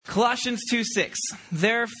Colossians 2:6.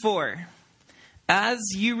 Therefore, as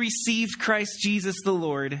you received Christ Jesus the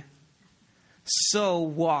Lord, so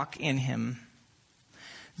walk in him.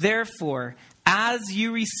 Therefore, as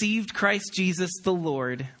you received Christ Jesus the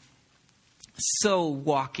Lord, so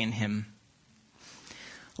walk in him.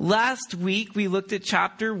 Last week, we looked at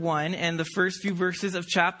chapter 1 and the first few verses of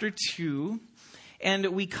chapter 2, and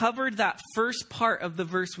we covered that first part of the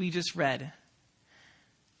verse we just read.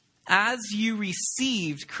 As you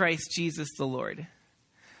received Christ Jesus the Lord.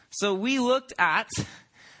 So we looked at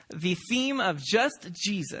the theme of just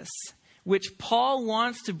Jesus, which Paul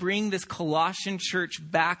wants to bring this Colossian church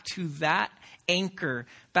back to that anchor,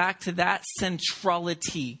 back to that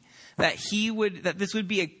centrality, that this would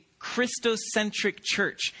be a Christocentric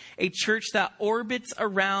church, a church that orbits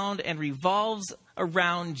around and revolves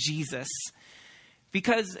around Jesus.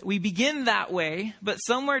 Because we begin that way, but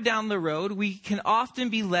somewhere down the road, we can often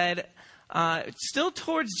be led still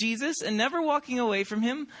towards Jesus and never walking away from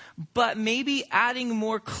him, but maybe adding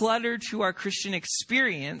more clutter to our Christian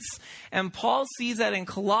experience. And Paul sees that in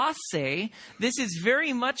Colossae, this is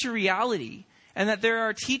very much a reality. And that there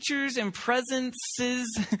are teachers and presences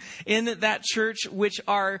in that church which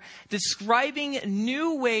are describing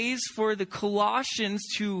new ways for the Colossians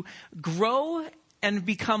to grow and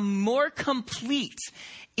become more complete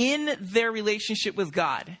in their relationship with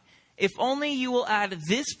God. If only you will add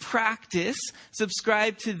this practice,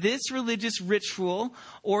 subscribe to this religious ritual,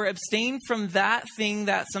 or abstain from that thing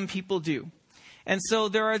that some people do. And so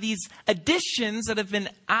there are these additions that have been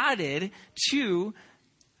added to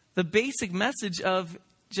the basic message of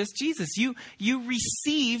just Jesus. You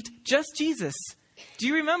received just Jesus. Do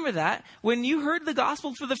you remember that? When you heard the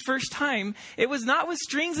gospel for the first time, it was not with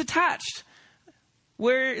strings attached.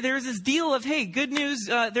 Where there's this deal of, hey, good news,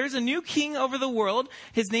 there's a new king over the world.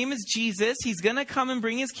 His name is Jesus. He's going to come and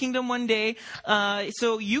bring his kingdom one day.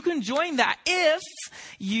 So you can join that if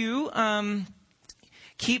you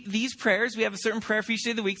keep these prayers. We have a certain prayer for each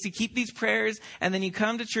day of the week. So you keep these prayers, and then you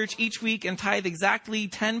come to church each week and tithe exactly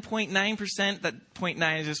 10.9%. That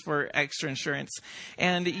 0.9 is just for extra insurance.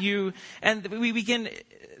 And we begin,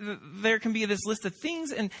 there can be this list of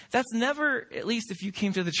things, and that's never, at least if you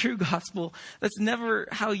came to the true gospel, that's never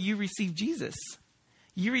how you received Jesus.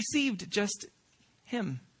 You received just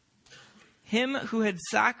him. Him who had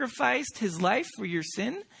sacrificed his life for your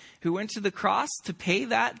sin, who went to the cross to pay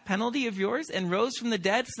that penalty of yours and rose from the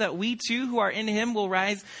dead so that we too who are in him will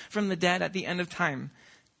rise from the dead at the end of time.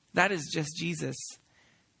 That is just Jesus.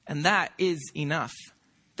 And that is enough.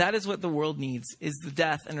 That is what the world needs, is the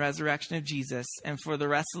death and resurrection of Jesus, and for the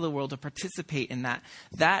rest of the world to participate in that.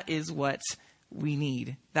 That is what we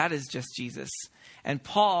need. That is just Jesus. And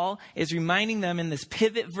Paul is reminding them in this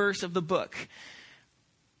pivot verse of the book,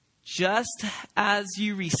 just as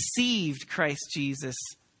you received Christ Jesus,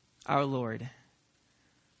 our Lord,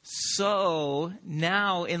 so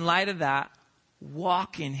now in light of that,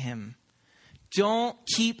 walk in him. Don't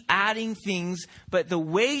keep adding things, but the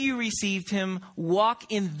way you received him, walk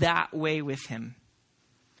in that way with him.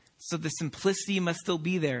 So the simplicity must still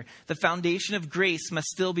be there. The foundation of grace must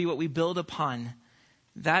still be what we build upon.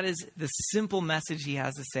 That is the simple message he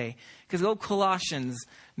has to say. Because, Colossians,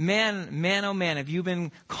 man, oh man, have you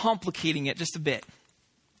been complicating it just a bit.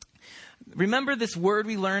 Remember this word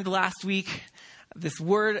we learned last week? This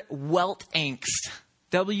word, Weltangst.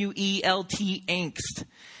 W-E-L-T, angst.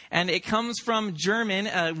 And it comes from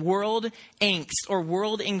German, world angst or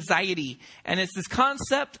world anxiety. And it's this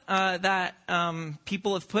concept that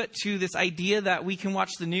people have put to this idea that we can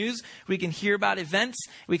watch the news, we can hear about events,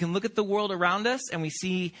 we can look at the world around us, and we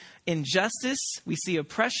see injustice, we see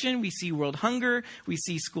oppression, we see world hunger, we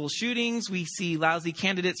see school shootings, we see lousy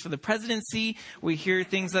candidates for the presidency, we hear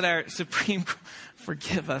things that are supreme,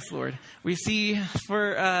 forgive us, Lord. We see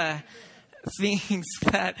for things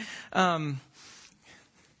that...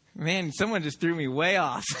 Man, someone just threw me way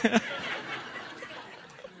off.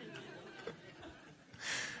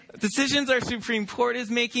 Decisions our Supreme Court is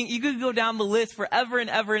making. You could go down the list forever and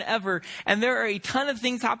ever and ever. And there are a ton of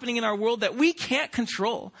things happening in our world that we can't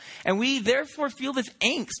control. And we therefore feel this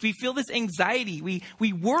angst. We feel this anxiety.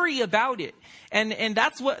 We worry about it. And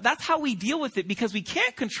that's how we deal with it, because we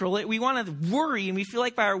can't control it. We want to worry, and we feel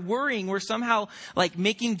like by our worrying, we're somehow like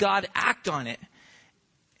making God act on it.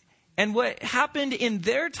 And what happened in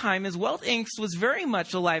their time is wealth angst was very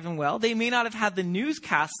much alive and well. They may not have had the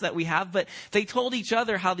newscasts that we have, but they told each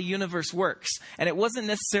other how the universe works. And it wasn't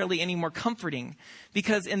necessarily any more comforting,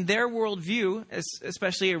 because in their worldview,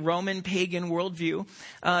 especially a Roman pagan worldview,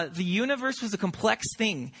 the universe was a complex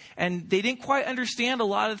thing. And they didn't quite understand a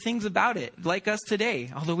lot of things about it, like us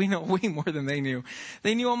today, although we know way more than they knew.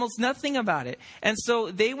 They knew almost nothing about it. And so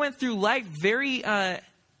they went through life very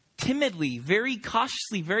timidly, very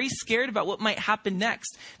cautiously, very scared about what might happen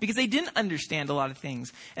next, because they didn't understand a lot of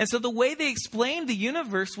things. And so the way they explained the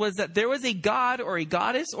universe was that there was a god or a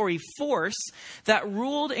goddess or a force that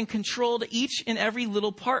ruled and controlled each and every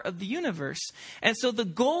little part of the universe. And so the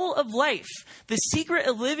goal of life, the secret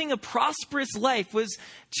of living a prosperous life, was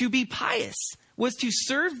to be pious, was to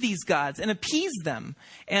serve these gods and appease them,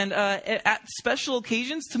 and at special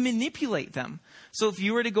occasions to manipulate them. So if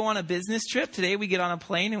you were to go on a business trip, today we get on a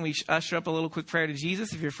plane and we usher up a little quick prayer to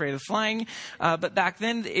Jesus if you're afraid of flying. But back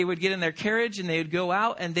then they would get in their carriage and they would go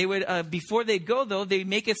out, and they would, before they'd go though, they'd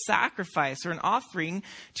make a sacrifice or an offering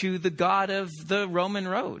to the god of the Roman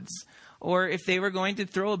roads. Or if they were going to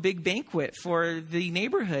throw a big banquet for the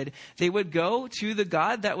neighborhood, they would go to the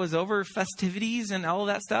god that was over festivities and all of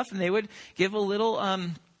that stuff, and they would give a little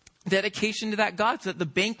dedication to that God so that the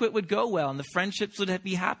banquet would go well and the friendships would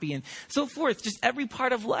be happy and so forth. Just every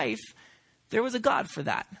part of life, there was a God for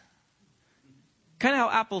that. Kind of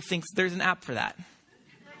how Apple thinks there's an app for that.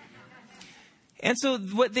 And so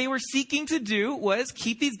what they were seeking to do was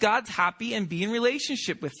keep these gods happy and be in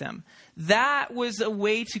relationship with them. That was a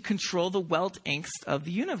way to control the wealth angst of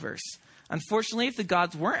the universe. Unfortunately, if the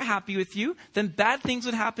gods weren't happy with you, then bad things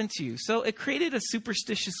would happen to you. So it created a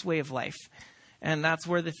superstitious way of life. And that's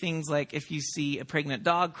where the things like if you see a pregnant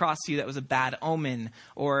dog cross you, that was a bad omen.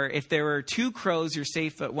 Or if there were 2 crows, you're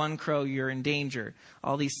safe, but 1 crow, you're in danger.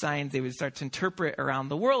 All these signs they would start to interpret around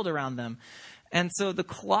the world around them. And so the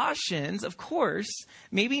Colossians, of course,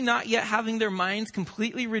 maybe not yet having their minds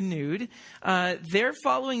completely renewed, they're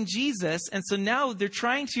following Jesus. And so now they're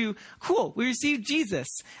trying to, cool, we received Jesus.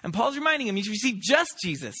 And Paul's reminding them, you received just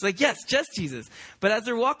Jesus. Like, yes, just Jesus. But as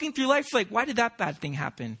they're walking through life, like, why did that bad thing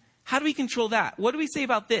happen? How do we control that? What do we say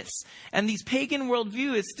about this? And these pagan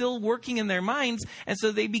worldview is still working in their minds. And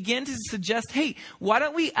so they begin to suggest, hey, why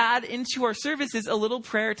don't we add into our services a little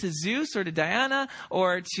prayer to Zeus or to Diana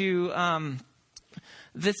or to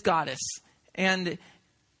this goddess? And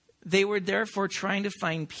they were therefore trying to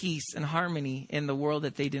find peace and harmony in the world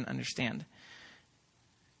that they didn't understand.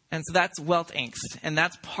 And so that's wealth angst. And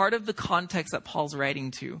that's part of the context that Paul's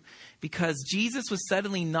writing to. Because Jesus was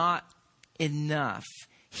suddenly not enough.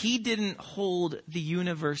 He didn't hold the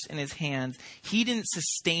universe in his hands. He didn't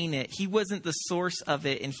sustain it. He wasn't the source of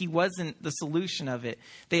it, and he wasn't the solution of it.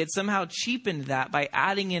 They had somehow cheapened that by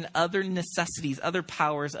adding in other necessities, other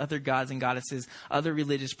powers, other gods and goddesses, other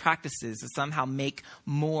religious practices to somehow make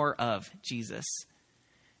more of Jesus.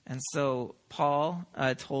 And so Paul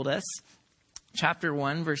told us, Chapter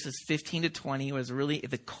 1, verses 15 to 20 was really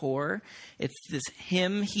the core. It's this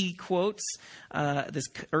hymn he quotes, this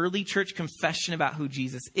early church confession about who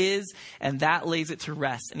Jesus is, and that lays it to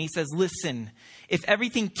rest. And he says, listen, if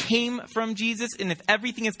everything came from Jesus, and if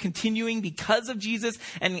everything is continuing because of Jesus,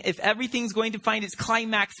 and if everything's going to find its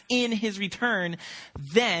climax in his return,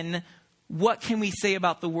 then what can we say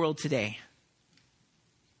about the world today?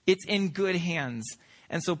 It's in good hands.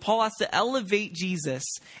 And so Paul has to elevate Jesus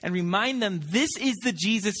and remind them, this is the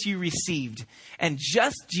Jesus you received. And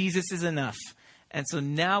just Jesus is enough. And so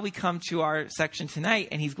now we come to our section tonight,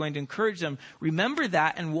 and he's going to encourage them, remember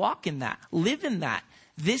that and walk in that. Live in that.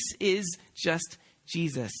 This is just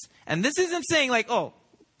Jesus. And this isn't saying like, oh,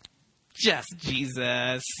 just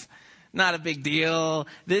Jesus. Not a big deal.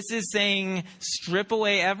 This is saying strip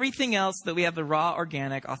away everything else that we have the raw,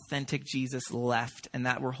 organic, authentic Jesus left, and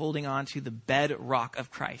that we're holding on to the bedrock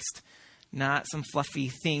of Christ, not some fluffy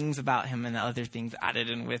things about him and other things added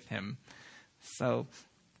in with him. So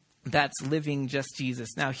that's living just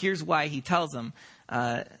Jesus. Now, here's why he tells them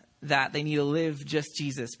that they need to live just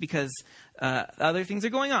Jesus, because other things are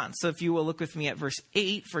going on. So if you will look with me at verse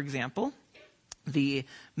 8, for example, the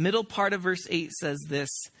middle part of verse 8 says this.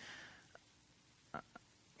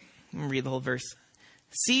 Let me read the whole verse.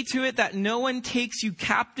 See to it that no one takes you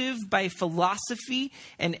captive by philosophy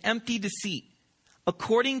and empty deceit,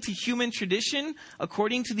 according to human tradition,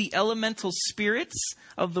 according to the elemental spirits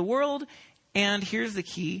of the world, and here's the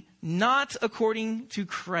key, not according to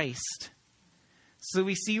Christ. So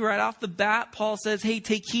we see right off the bat, Paul says, hey,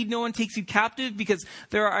 take heed no one takes you captive, because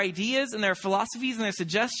there are ideas and there are philosophies and there are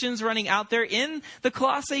suggestions running out there in the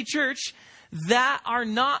Colossae church that are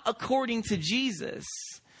not according to Jesus.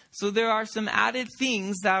 So there are some added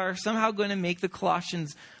things that are somehow going to make the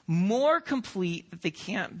Colossians more complete, that they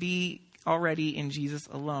can't be already in Jesus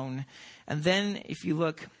alone. And then if you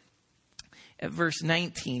look at verse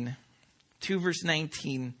 19, 2 verse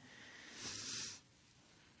 19.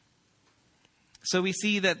 So we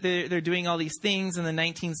see that they're doing all these things, and the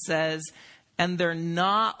 19 says, and they're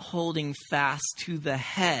not holding fast to the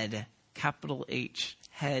head, capital H,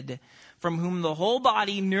 head, from whom the whole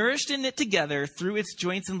body, nourished and knit together through its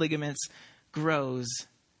joints and ligaments, grows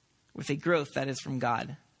with a growth that is from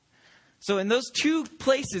God. So in those two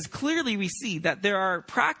places, clearly we see that there are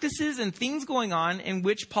practices and things going on in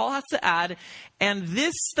which Paul has to add, and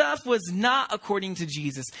this stuff was not according to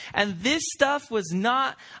Jesus. And this stuff was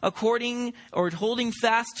not according or holding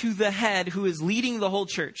fast to the head who is leading the whole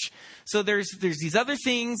church. So there's these other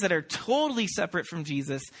things that are totally separate from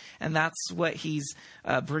Jesus, and that's what he's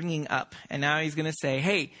bringing up. And now he's going to say,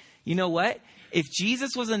 hey, you know what? If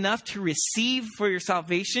Jesus was enough to receive for your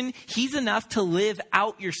salvation, he's enough to live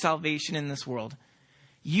out your salvation in this world.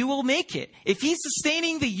 You will make it. If he's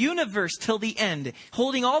sustaining the universe till the end,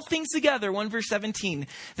 holding all things together, 1 verse 17,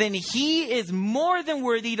 then he is more than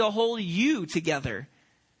worthy to hold you together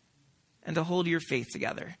and to hold your faith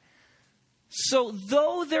together. So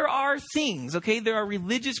though there are things, okay, there are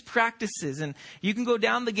religious practices, and you can go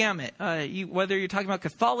down the gamut, whether you're talking about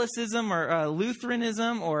Catholicism or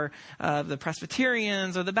Lutheranism or the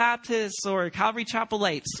Presbyterians or the Baptists or Calvary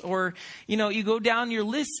Chapelites, or, you go down your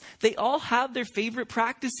list, they all have their favorite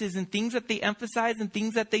practices and things that they emphasize and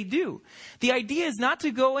things that they do. The idea is not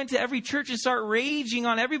to go into every church and start raging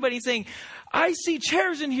on everybody saying, I see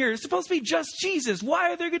chairs in here. It's supposed to be just Jesus.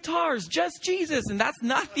 Why are there guitars? Just Jesus. And that's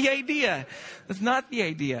not the idea. That's not the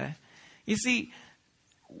idea. You see,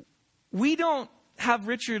 we don't have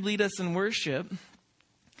Richard lead us in worship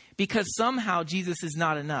because somehow Jesus is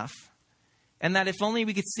not enough. And that if only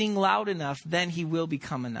we could sing loud enough, then he will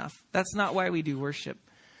become enough. That's not why we do worship.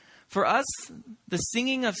 For us, the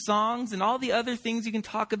singing of songs and all the other things you can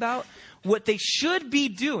talk about, what they should be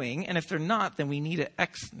doing, and if they're not, then we need an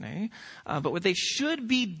ex-nay, but what they should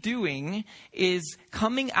be doing is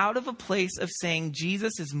coming out of a place of saying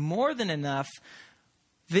Jesus is more than enough.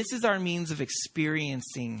 This is our means of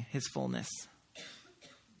experiencing his fullness.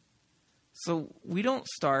 So we don't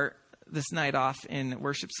start this night off in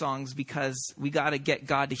worship songs because we got to get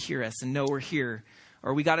God to hear us and know we're here.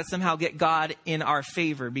 Or we got to somehow get God in our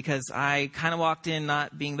favor, because I kind of walked in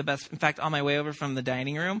not being the best. In fact, on my way over from the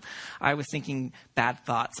dining room, I was thinking bad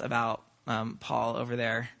thoughts about Paul over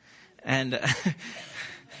there. And,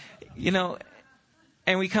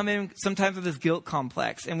 and we come in sometimes with this guilt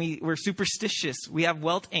complex, and we're superstitious. We have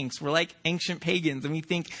wealth angst. We're like ancient pagans, and we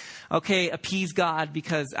think, okay, appease God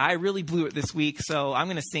because I really blew it this week, so I'm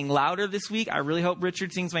going to sing louder this week. I really hope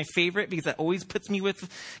Richard sings my favorite because that always puts me with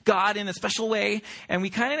God in a special way. And we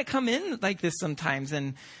kind of come in like this sometimes,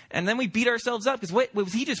 and then we beat ourselves up because what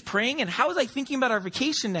was he just praying? And how was I thinking about our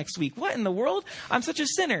vacation next week? What in the world? I'm such a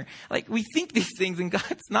sinner. Like, we think these things, and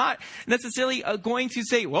God's not necessarily going to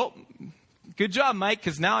say, well, good job, Mike,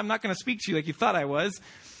 because now I'm not going to speak to you like you thought I was.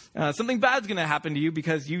 Something bad's going to happen to you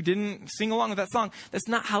because you didn't sing along with that song. That's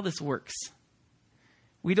not how this works.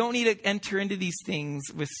 We don't need to enter into these things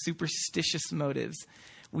with superstitious motives.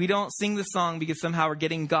 We don't sing the song because somehow we're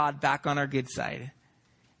getting God back on our good side.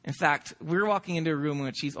 In fact, we're walking into a room in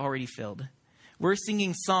which he's already filled. We're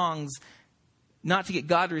singing songs not to get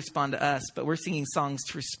God to respond to us, but we're singing songs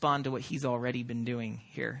to respond to what he's already been doing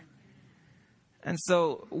here. And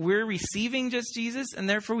so we're receiving just Jesus, and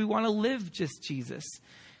therefore we want to live just Jesus.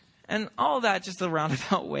 And all that just a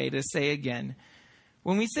roundabout way to say again,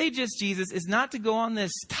 when we say just Jesus, is not to go on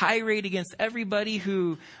this tirade against everybody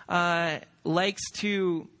who likes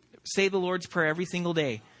to say the Lord's Prayer every single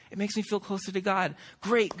day. It makes me feel closer to God.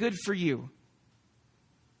 Great, good for you.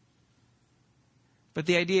 But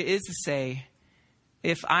the idea is to say,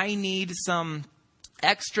 if I need some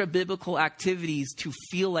extra biblical activities to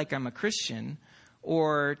feel like I'm a Christian,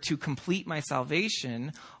 or to complete my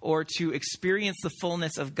salvation, or to experience the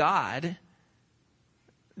fullness of God,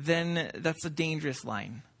 then that's a dangerous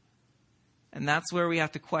line. And that's where we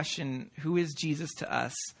have to question, who is Jesus to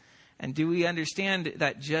us? And do we understand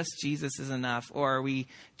that just Jesus is enough? Or are we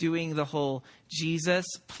doing the whole Jesus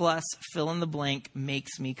plus fill in the blank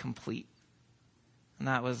makes me complete? And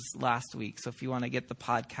that was last week. So if you want to get the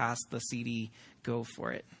podcast, the CD, go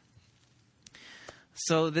for it.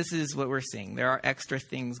 So this is what we're seeing. There are extra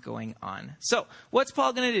things going on. So what's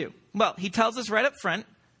Paul going to do? Well, he tells us right up front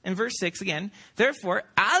in verse 6 again, therefore,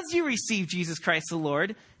 as you receive Jesus Christ the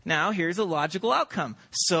Lord, Now, here's a logical outcome.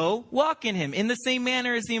 So, walk in him in the same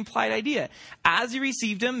manner as the implied idea. As you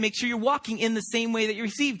received him, make sure you're walking in the same way that you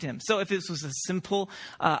received him. So, if this was a simple,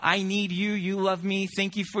 I need you, you love me,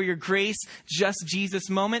 thank you for your grace, just Jesus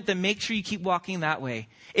moment, then make sure you keep walking that way.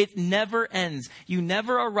 It never ends. You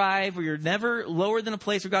never arrive, or you're never lower than a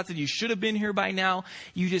place where God said you should have been here by now.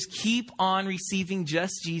 You just keep on receiving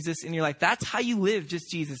just Jesus in your life. That's how you live, just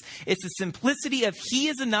Jesus. It's the simplicity of he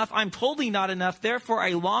is enough. I'm totally not enough. Therefore,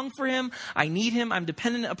 I long for him. I need him. I'm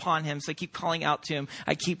dependent upon him. So I keep calling out to him.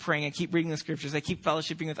 I keep praying. I keep reading the scriptures. I keep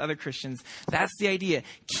fellowshipping with other Christians. That's the idea.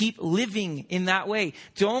 Keep living in that way.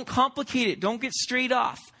 Don't complicate it. Don't get straight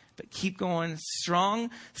off. But keep going strong,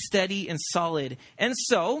 steady, and solid. And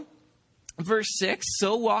so, verse 6,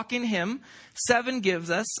 so walk in him. 7 gives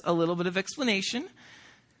us a little bit of explanation.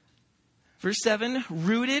 Verse 7,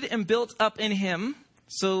 rooted and built up in him.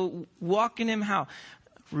 So walk in him how?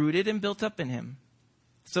 Rooted and built up in him.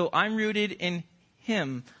 So I'm rooted in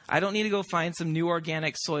him. I don't need to go find some new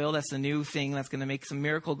organic soil. That's a new thing that's going to make some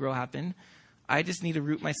miracle grow happen. I just need to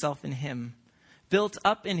root myself in him. Built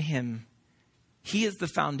up in him. He is the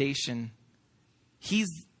foundation. He's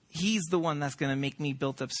the one that's going to make me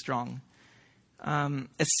built up strong.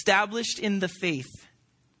 Established in the faith.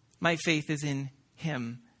 My faith is in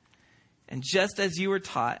him. And just as you were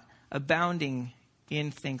taught, abounding in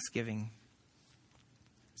thanksgiving.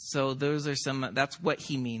 So that's what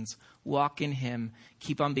he means. Walk in him.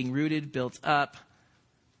 Keep on being rooted, built up.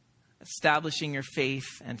 Establishing your faith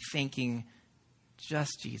and thanking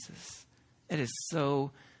just Jesus. It is so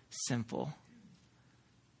simple.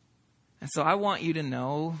 And so I want you to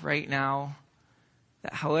know right now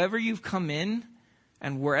that however you've come in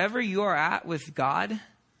and wherever you are at with God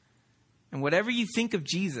and whatever you think of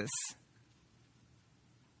Jesus,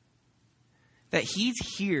 that he's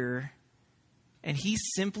here and he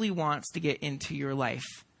simply wants to get into your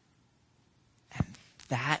life. And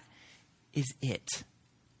that is it.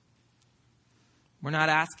 We're not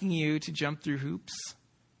asking you to jump through hoops.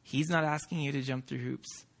 He's not asking you to jump through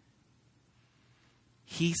hoops.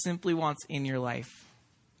 He simply wants in your life.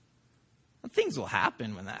 Things will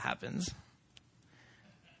happen when that happens.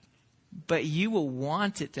 But you will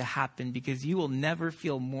want it to happen because you will never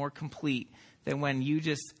feel more complete than when you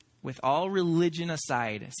just, with all religion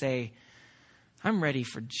aside, say, I'm ready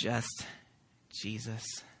for just Jesus.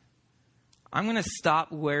 I'm going to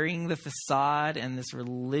stop wearing the facade and this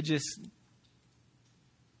religious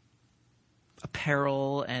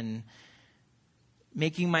apparel and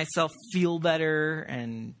making myself feel better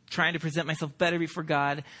and trying to present myself better before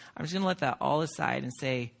God. I'm just going to let that all aside and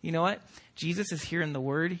say, you know what? Jesus is here in the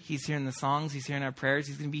word. He's here in the songs. He's here in our prayers.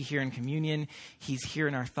 He's going to be here in communion. He's here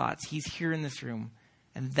in our thoughts. He's here in this room.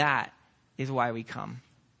 And that is why we come.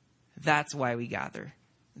 That's why we gather.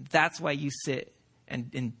 That's why you sit and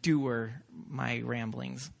endure my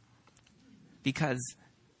ramblings. Because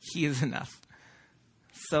he is enough.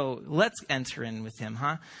 So let's enter in with him,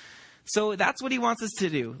 huh? So that's what he wants us to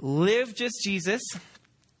do. Live just Jesus.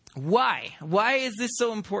 Why? Why is this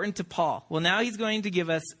so important to Paul? Well, now he's going to give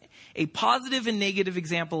us a positive and negative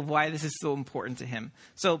example of why this is so important to him.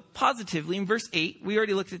 So positively, in verse 8, we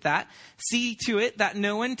already looked at that. See to it that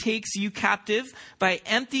no one takes you captive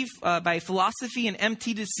by philosophy and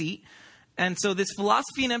empty deceit. And so this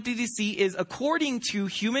philosophy and empty deceit is according to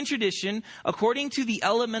human tradition, according to the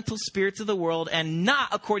elemental spirits of the world, and not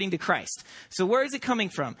according to Christ. So where is it coming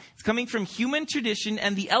from? It's coming from human tradition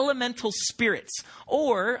and the elemental spirits.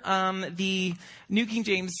 Or the New King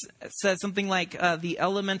James says something like the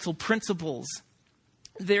elemental principles.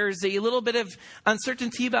 There's a little bit of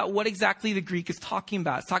uncertainty about what exactly the Greek is talking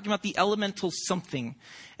about. It's talking about the elemental something.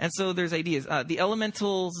 And so there's ideas. The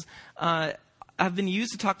elementals have been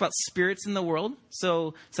used to talk about spirits in the world.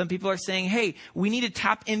 So some people are saying, hey, we need to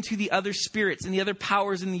tap into the other spirits and the other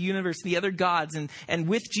powers in the universe, the other gods. And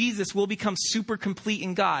with Jesus, we'll become super complete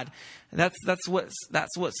in God. That's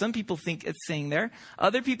what some people think it's saying there.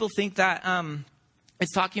 Other people think that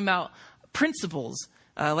it's talking about principles.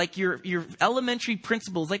 Like your elementary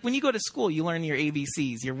principles. Like when you go to school, you learn your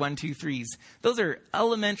ABCs, your 1, 2, 3s. Those are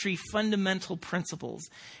elementary fundamental principles.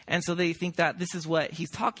 And so they think that this is what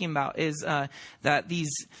he's talking about, is that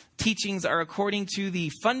these teachings are according to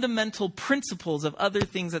the fundamental principles of other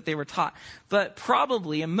things that they were taught. But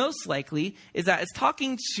probably, and most likely, is that it's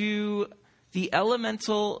talking to the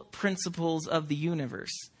elemental principles of the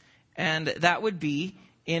universe. And that would be,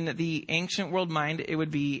 in the ancient world mind, it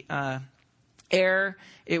would be air,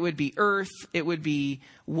 it would be earth, it would be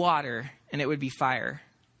water, and it would be fire.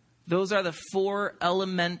 Those are the 4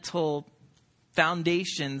 elemental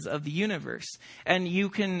foundations of the universe. And you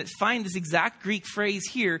can find this exact Greek phrase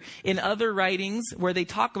here in other writings where they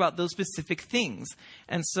talk about those specific things.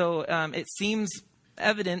 And so it seems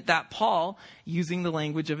evident that Paul, using the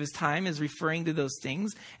language of his time, is referring to those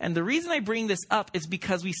things. And the reason I bring this up is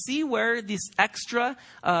because we see where this extra,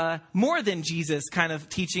 more than Jesus kind of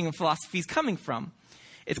teaching and philosophy is coming from.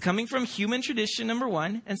 It's coming from human tradition, number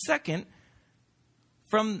one. And second,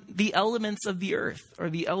 from the elements of the earth or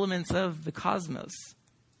the elements of the cosmos.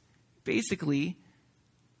 Basically,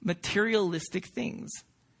 materialistic things.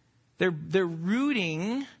 They're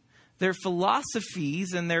rooting their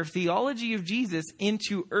philosophies and their theology of Jesus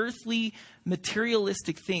into earthly,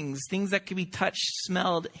 materialistic things that can be touched,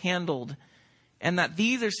 smelled, handled. And that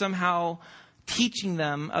these are somehow teaching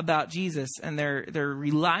them about Jesus, and they're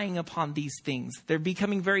relying upon these things. They're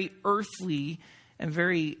becoming very earthly and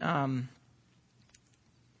very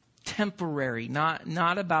temporary,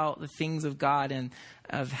 not about the things of God and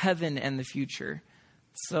of heaven and the future.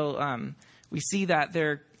 So we see that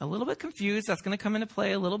they're a little bit confused. That's going to come into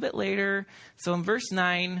play a little bit later. So in verse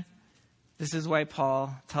 9, this is why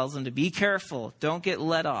Paul tells them to be careful. Don't get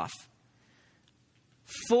led off.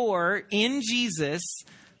 For in Jesus,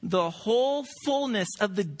 the whole fullness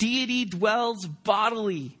of the deity dwells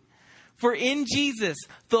bodily. For in Jesus,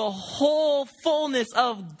 the whole fullness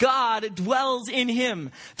of God dwells in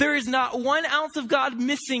him. There is not 1 ounce of God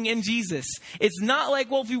missing in Jesus. It's not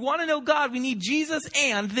like, well, if we want to know God, we need Jesus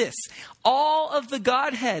and this. All of the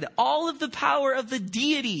Godhead, all of the power of the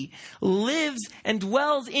deity lives and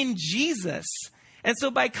dwells in Jesus. And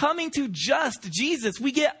so by coming to just Jesus,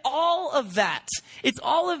 we get all of that. It's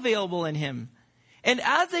all available in him. And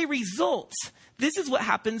as a result, this is what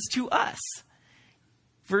happens to us.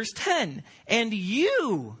 Verse 10, and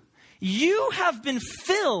you have been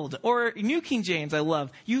filled, or New King James I love,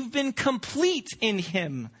 you've been complete in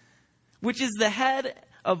him, which is the head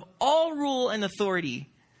of all rule and authority.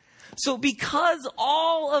 So because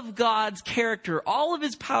all of God's character, all of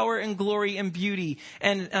his power and glory and beauty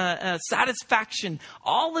and satisfaction,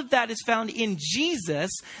 all of that is found in Jesus,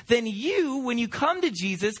 then you, when you come to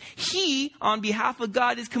Jesus, he, on behalf of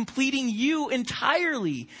God, is completing you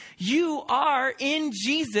entirely. You are in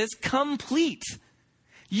Jesus complete.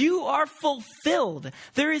 You are fulfilled.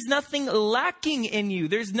 There is nothing lacking in you.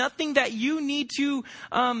 There's nothing that you need to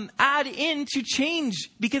add in to change,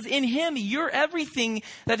 because in him, you're everything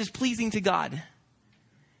that is pleasing to God.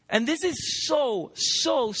 And this is so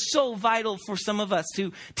vital for some of us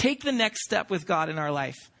to take the next step with God in our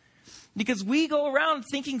life. Because we go around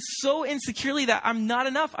thinking so insecurely that I'm not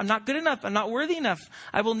enough, I'm not good enough, I'm not worthy enough.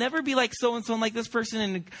 I will never be like so-and-so and like this person.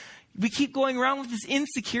 And we keep going around with this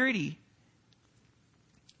insecurity.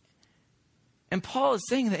 And Paul is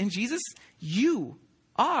saying that in Jesus, you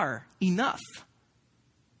are enough.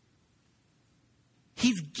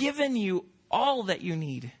 He's given you all that you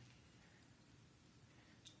need.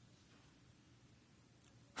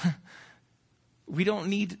 We don't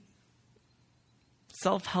need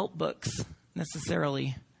self-help books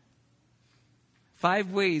necessarily.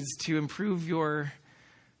 5 ways to improve your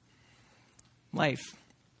life.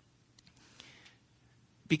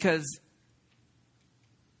 Because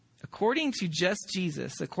according to just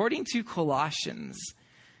Jesus, according to Colossians,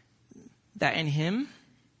 that in him,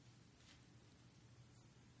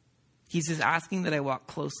 he's just asking that I walk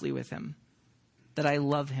closely with him, that I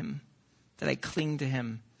love him, that I cling to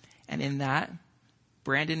him. And in that,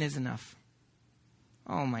 Brandon is enough.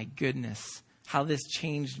 Oh my goodness, how this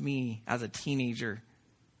changed me as a teenager.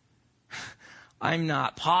 I'm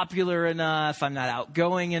not popular enough. I'm not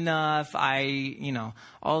outgoing enough.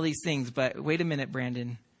 All these things. But wait a minute,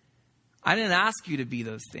 Brandon. I didn't ask you to be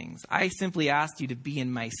those things. I simply asked you to be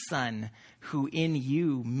in my Son, who in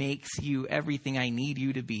you makes you everything I need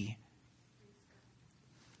you to be.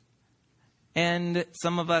 And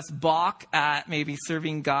some of us balk at maybe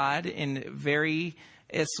serving God in various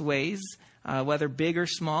ways, whether big or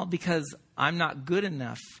small, because I'm not good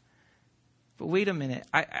enough. But wait a minute.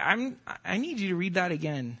 I need you to read that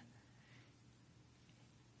again.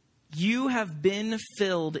 You have been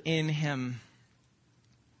filled in him.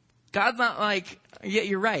 God's not like, yeah,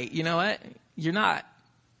 you're right. You know what? You're not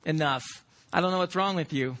enough. I don't know what's wrong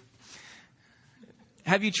with you.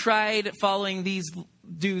 Have you tried following these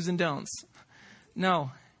do's and don'ts?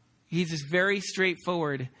 No. He's just very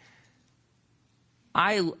straightforward.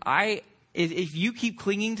 If you keep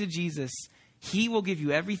clinging to Jesus, he will give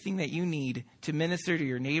you everything that you need to minister to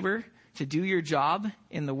your neighbor, to do your job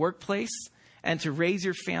in the workplace, and to raise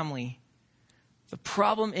your family. The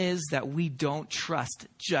problem is that we don't trust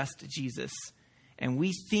just Jesus. And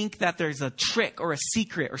we think that there's a trick or a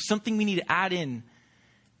secret or something we need to add in.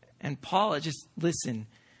 And Paul, just listen.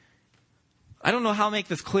 I don't know how to make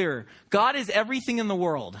this clearer. God is everything in the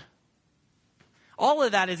world. All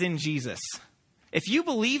of that is in Jesus. If you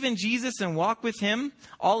believe in Jesus and walk with him,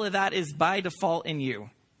 all of that is by default in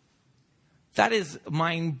you. That is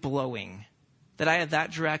mind-blowing, that I have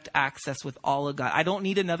that direct access with all of God. I don't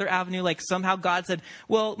need another avenue, like somehow God said,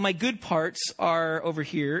 well, my good parts are over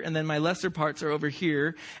here, and then my lesser parts are over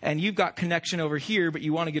here, and you've got connection over here, but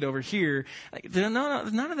you want to get over here. No,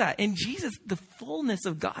 none of that. In Jesus, the fullness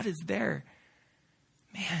of God is there.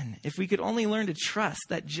 Man, if we could only learn to trust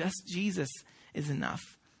that just Jesus is enough.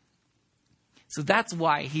 So that's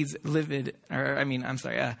why he's livid,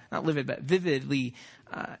 not livid, but vividly,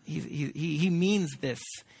 he means this.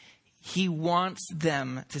 He wants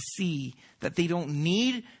them to see that they don't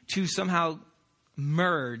need to somehow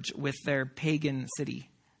merge with their pagan city.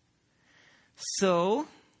 So,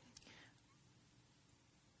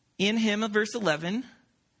 in him, verse 11,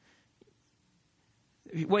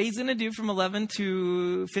 what he's going to do from 11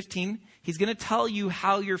 to 15, he's going to tell you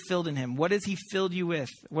how you're filled in him. What has he filled you with?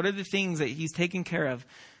 What are the things that he's taken care of?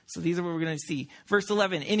 So these are what we're going to see. Verse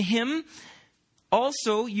 11, in him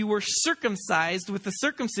also you were circumcised with the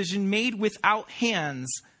circumcision made without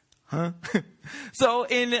hands. So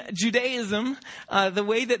in Judaism, the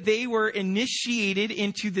way that they were initiated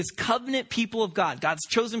into this covenant people of God, God's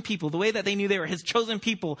chosen people, the way that they knew they were his chosen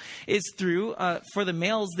people is through, for the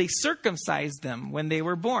males, they circumcised them when they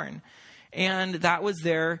were born. And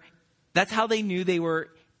that's how they knew they were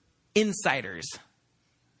insiders,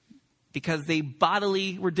 because they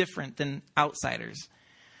bodily were different than outsiders.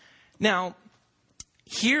 Now,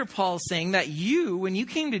 here Paul's saying that you, when you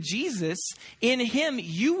came to Jesus, in him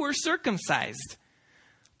you were circumcised.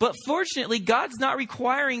 But fortunately, God's not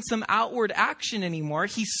requiring some outward action anymore.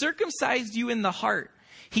 He circumcised you in the heart.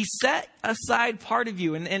 He set aside part of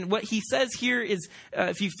you. And what he says here is,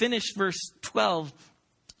 if you finish verse 12,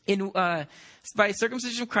 by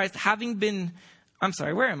circumcision of Christ, having been...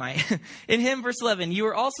 where am I? In him, verse 11, you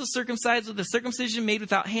are also circumcised with the circumcision made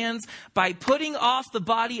without hands by putting off the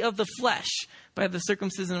body of the flesh by the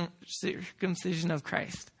circumcision of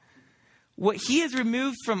Christ. What he has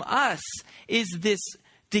removed from us is this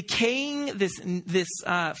decaying, this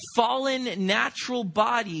fallen natural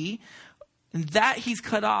body that he's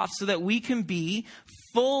cut off so that we can be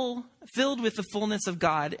filled with the fullness of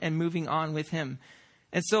God and moving on with him.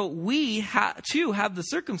 And so we too have the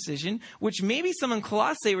circumcision, which maybe some in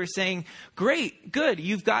Colossae were saying, great, good,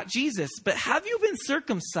 you've got Jesus, but have you been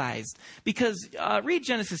circumcised? Because read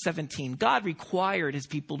Genesis 17. God required his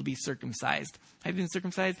people to be circumcised. Have you been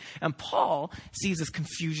circumcised? And Paul sees this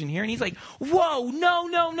confusion here, and he's like, whoa,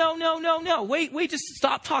 no. Wait, just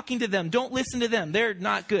stop talking to them. Don't listen to them. They're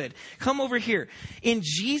not good. Come over here. In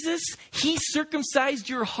Jesus, he circumcised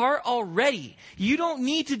your heart already. You don't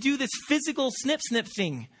need to do this physical snip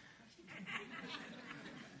thing.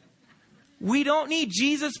 We don't need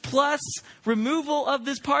Jesus plus removal of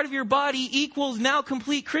this part of your body equals now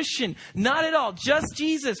complete Christian. Not at all. Just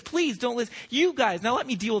Jesus. Please don't listen. You guys, now let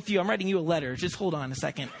me deal with you. I'm writing you a letter. Just hold on a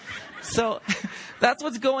second. So that's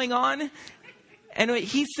what's going on. And what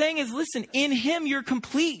he's saying is, listen, in him you're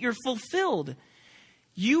complete. You're fulfilled.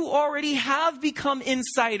 You already have become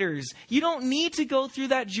insiders. You don't need to go through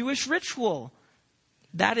that Jewish ritual.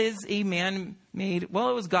 That is a man-made, well,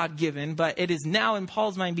 it was God-given, but it is now in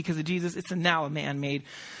Paul's mind because of Jesus, it's now a man-made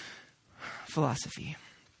philosophy.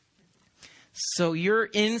 So you're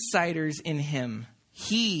insiders in him.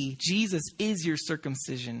 He, Jesus, is your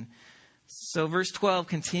circumcision. So verse 12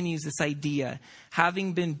 continues this idea.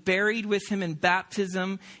 Having been buried with him in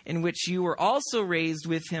baptism, in which you were also raised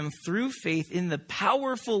with him through faith in the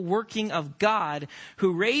powerful working of God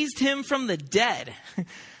who raised him from the dead.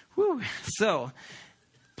 Whew. So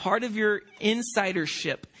part of your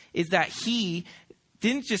insidership is that he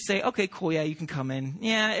didn't just say, okay, cool, yeah, you can come in.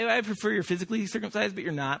 Yeah, I prefer you're physically circumcised, but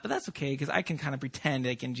you're not. But that's okay, because I can kind of pretend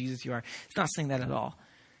like in Jesus you are. It's not saying that at all.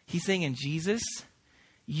 He's saying in Jesus,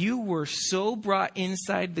 you were so brought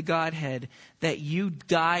inside the Godhead that you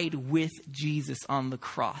died with Jesus on the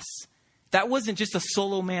cross. That wasn't just a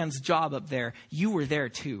solo man's job up there. You were there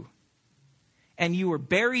too. And you were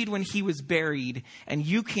buried when he was buried, and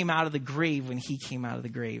you came out of the grave when he came out of the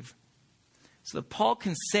grave. So that Paul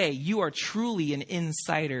can say you are truly an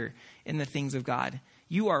insider in the things of God.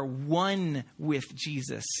 You are one with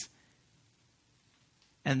Jesus.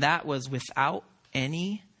 And that was without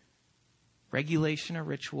any regulation or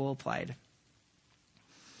ritual applied.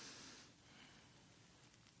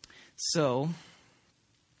 So,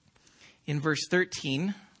 in verse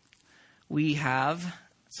 13, we have...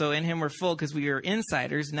 So in him we're full because we are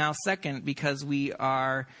insiders. Now second, because we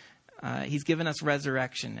are He's given us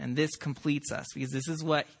resurrection, and this completes us because this is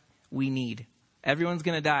what we need. Everyone's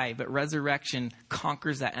going to die, but resurrection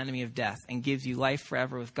conquers that enemy of death and gives you life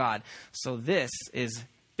forever with God. So this is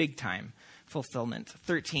big time fulfillment.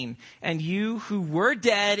 13, and you who were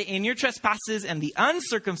dead in your trespasses and the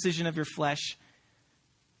uncircumcision of your flesh,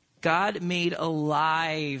 God made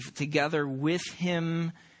alive together with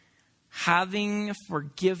him, having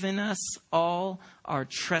forgiven us all our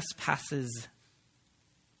trespasses.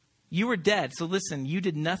 You were dead. So listen, you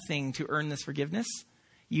did nothing to earn this forgiveness.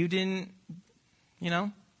 You didn't,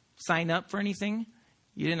 sign up for anything.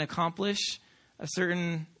 You didn't accomplish a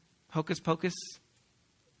certain hocus pocus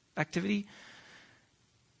activity.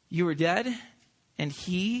 You were dead, and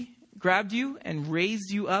he grabbed you and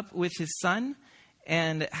raised you up with his son,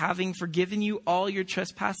 and having forgiven you all your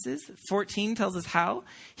trespasses. 14 tells us how.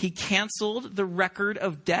 He canceled the record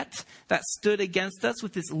of debt that stood against us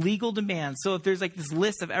with this legal demand. So if there's like this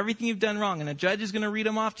list of everything you've done wrong and a judge is going to read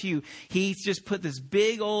them off to you, he's just put this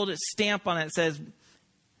big old stamp on it that says,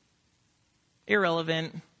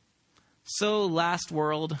 irrelevant, so last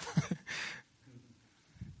world,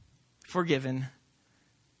 forgiven.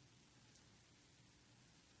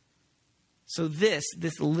 So this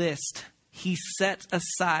list, he set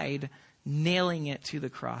aside, nailing it to the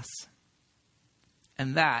cross.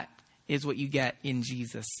 And that is what you get in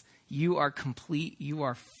Jesus. You are complete, you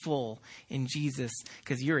are full in Jesus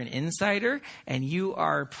because you're an insider and you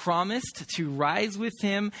are promised to rise with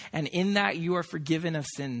him, and in that you are forgiven of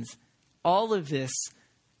sins. All of this,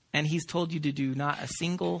 and he's told you to do not a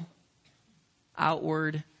single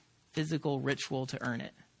outward physical ritual to earn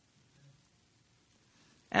it.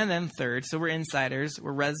 And then third, so we're insiders,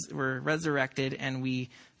 we're resurrected, and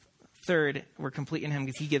we're complete in him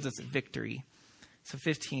because he gives us victory. So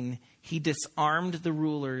 15, he disarmed the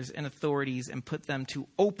rulers and authorities and put them to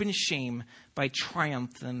open shame by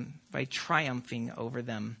triumphing over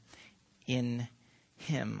them in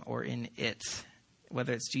him or in it.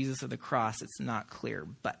 Whether it's Jesus or the cross, it's not clear,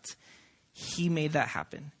 but he made that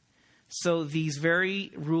happen. So these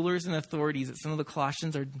very rulers and authorities that some of the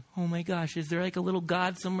Colossians are, oh my gosh, is there like a little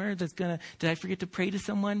God somewhere that's did I forget to pray to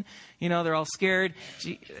someone? They're all scared.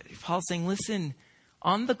 Paul's saying, listen,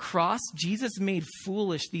 on the cross, Jesus made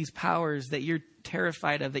foolish these powers that you're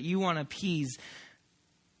terrified of, that you want to appease.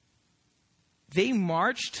 They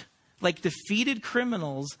marched like defeated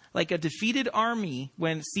criminals, like a defeated army.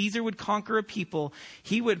 When Caesar would conquer a people,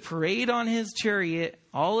 he would parade on his chariot,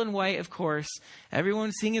 all in white, of course. Everyone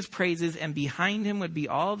would sing his praises, and behind him would be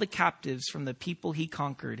all the captives from the people he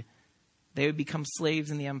conquered. They would become slaves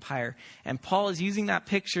in the empire. And Paul is using that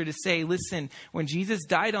picture to say, listen, when Jesus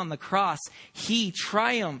died on the cross, he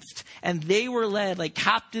triumphed, and they were led like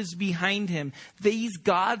captives behind him. These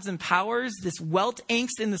gods and powers, this wealth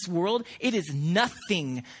angst in this world, it is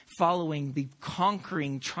nothing following the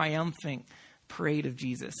conquering, triumphant parade of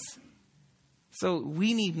Jesus. So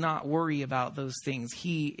we need not worry about those things.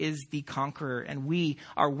 He is the conqueror, and we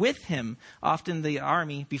are with him. Often the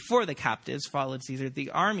army, before the captives followed Caesar,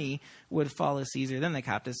 the army would follow Caesar, then the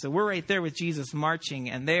captives. So we're right there with Jesus marching,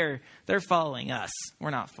 and they're following us. We're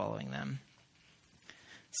not following them.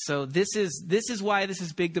 So this is why this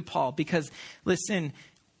is big to Paul, because listen,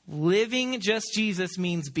 living just Jesus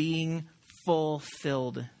means being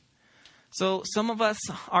fulfilled. So some of us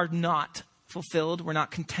are not fulfilled. We're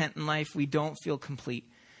not content in life. We don't feel complete.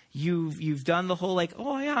 You've done the whole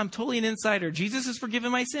oh yeah, I'm totally an insider. Jesus has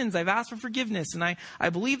forgiven my sins. I've asked for forgiveness, and I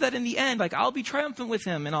believe that in the end, I'll be triumphant with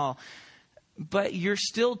him and all. But you're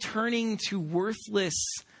still turning to worthless,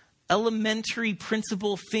 elementary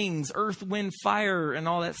principle things, earth, wind, fire, and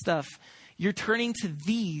all that stuff. You're turning to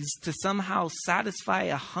these to somehow satisfy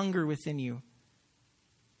a hunger within you.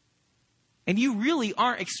 And you really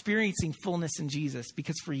aren't experiencing fullness in Jesus,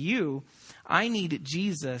 because for you, I need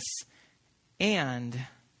Jesus and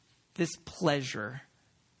this pleasure.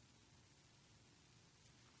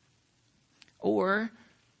 Or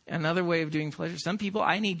another way of doing pleasure, some people,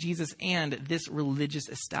 I need Jesus and this religious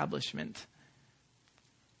establishment.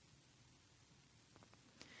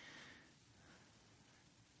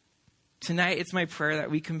 Tonight, it's my prayer that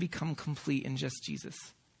we can become complete in just Jesus.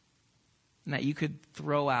 And that you could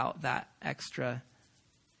throw out that extra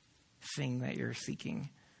thing that you're seeking.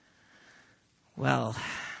 Well,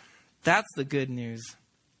 that's the good news.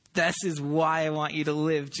 This is why I want you to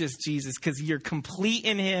live just Jesus, because you're complete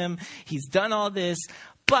in him. He's done all this.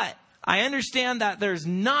 But I understand that there's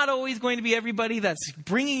not always going to be everybody that's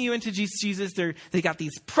bringing you into Jesus. They got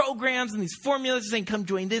these programs and these formulas saying, come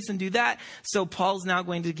join this and do that. So Paul's now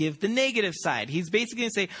going to give the negative side. He's basically going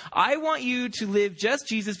to say, I want you to live just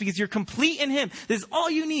Jesus because you're complete in him. This is all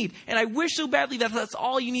you need. And I wish so badly that that's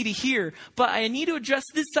all you need to hear. But I need to address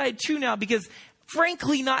this side too now because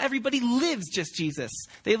frankly, not everybody lives just Jesus.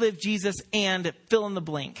 They live Jesus and fill in the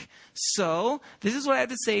blank. So this is what I have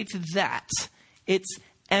to say to that. It's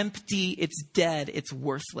empty, it's dead, it's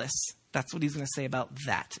worthless. That's what he's going to say about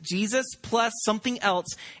that. Jesus plus something else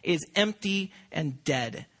is empty and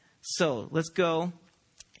dead. So let's go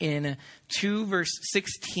in 2 verse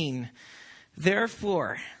 16.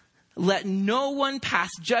 Therefore, let no one pass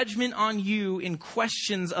judgment on you in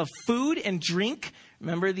questions of food and drink.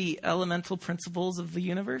 Remember the elemental principles of the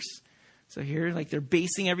universe? So here, like they're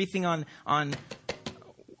basing everything on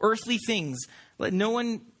earthly things. Let no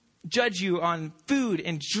one judge you on food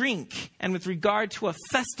and drink and with regard to a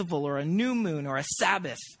festival or a new moon or a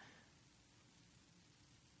Sabbath.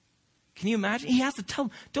 Can you imagine? He has to tell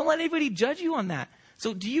them, don't let anybody judge you on that.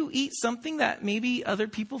 So do you eat something that maybe other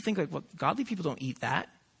people think like, well, godly people don't eat that.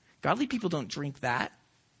 Godly people don't drink that.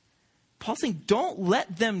 Paul's saying, don't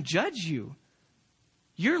let them judge you.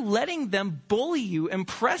 You're letting them bully you and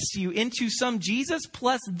press you into some Jesus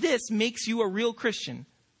plus this makes you a real Christian.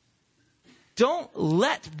 Don't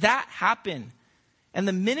let that happen. And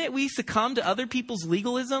the minute we succumb to other people's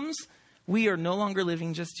legalisms, we are no longer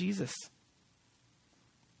living just Jesus.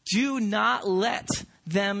 Do not let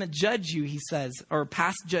them judge you, he says, or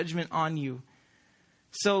pass judgment on you.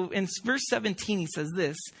 So in verse 17, he says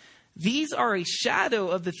this, these are a shadow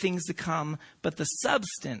of the things to come, but the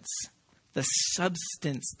substance,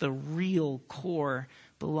 the real core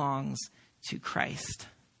belongs to Christ.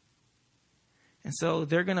 And so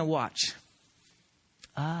they're going to watch.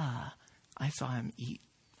 I saw him eat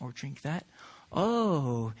or drink that.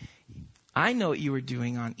 Oh, I know what you were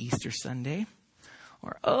doing on Easter Sunday.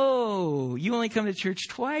 Or, oh, you only come to church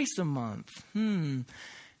twice a month.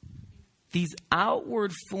 These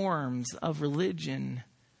outward forms of religion,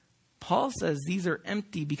 Paul says these are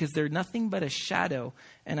empty because they're nothing but a shadow.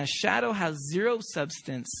 And a shadow has zero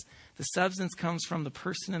substance. The substance comes from the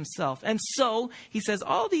person himself. And so he says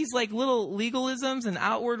all these like little legalisms and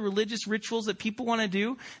outward religious rituals that people want to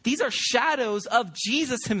do, these are shadows of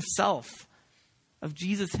Jesus himself. Of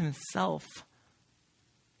Jesus himself.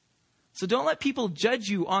 So don't let people judge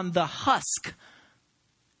you on the husk.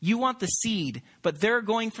 You want the seed, but they're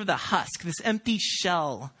going for the husk, this empty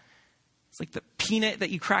shell. It's like the peanut that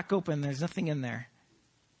you crack open. There's nothing in there.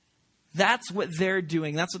 That's what they're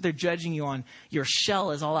doing. That's what they're judging you on. Your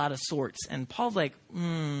shell is all out of sorts. And Paul's like,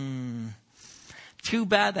 too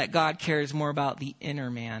bad that God cares more about the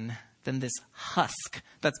inner man than this husk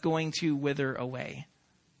that's going to wither away.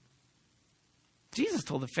 Jesus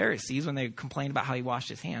told the Pharisees when they complained about how he washed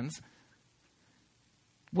his hands,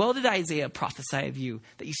 well did Isaiah prophesy of you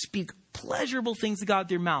that you speak pleasurable things to God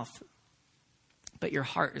with your mouth, but your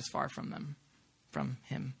heart is far from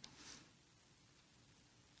him.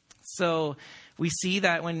 So we see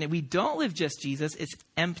that when we don't live just Jesus, it's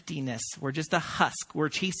emptiness. We're just a husk. We're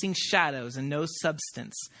chasing shadows and no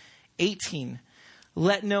substance. 18,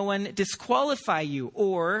 let no one disqualify you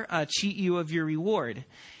or cheat you of your reward.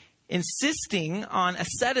 Insisting on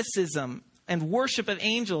asceticism and worship of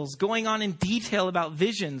angels, going on in detail about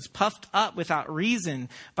visions, puffed up without reason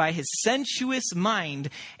by his sensuous mind,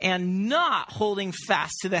 and not holding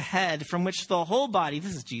fast to the head from which the whole body,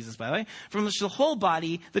 this is Jesus by the way, from which the whole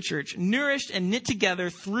body, the church, nourished and knit together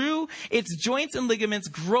through its joints and ligaments,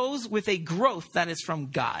 grows with a growth that is from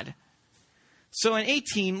God. So in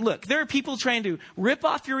 18, look, there are people trying to rip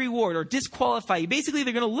off your reward or disqualify you. Basically,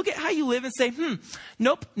 they're going to look at how you live and say,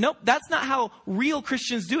 nope, that's not how real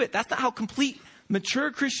Christians do it. That's not how complete, mature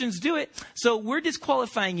Christians do it. So we're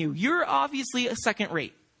disqualifying you. You're obviously a second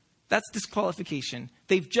rate. That's disqualification.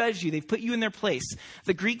 They've judged you. They've put you in their place.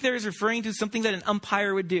 The Greek there is referring to something that an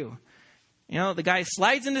umpire would do. You know, the guy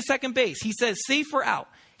slides into second base. He says, safe or out.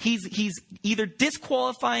 He's either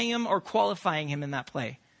disqualifying him or qualifying him in that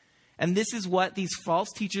play. And this is what these false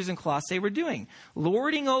teachers in Colossae were doing.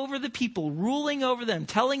 Lording over the people, ruling over them,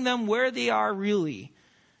 telling them where they are really.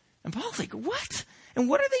 And Paul's like, what? And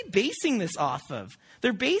what are they basing this off of?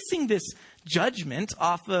 They're basing this judgment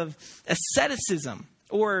off of asceticism.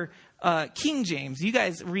 Or King James, you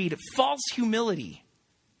guys read false humility.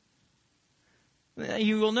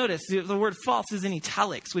 You will notice the word false is in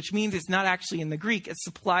italics, which means it's not actually in the Greek. It's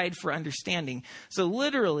supplied for understanding. So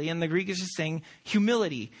literally in the Greek, it's just saying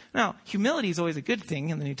humility. Now, humility is always a good thing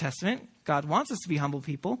in the New Testament. God wants us to be humble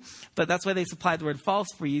people, but that's why they supplied the word false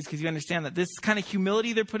for you, because you understand that this kind of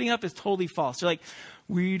humility they're putting up is totally false. They're like,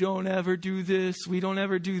 we don't ever do this, we don't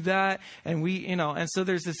ever do that, and and so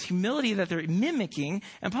there's this humility that they're mimicking,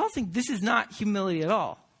 and Paul's saying this is not humility at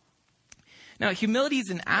all. Now, humility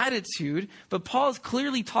is an attitude, but Paul is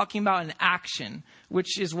clearly talking about an action,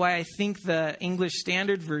 which is why I think the English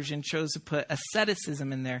Standard Version chose to put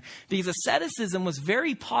asceticism in there. Because asceticism was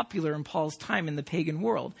very popular in Paul's time in the pagan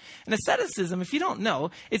world. And asceticism, if you don't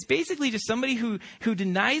know, it's basically just somebody who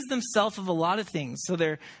denies themselves of a lot of things. So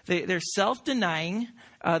they're self-denying,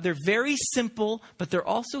 they're very simple, but they're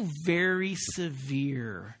also very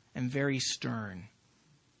severe and very stern.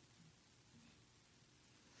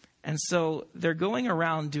 And so they're going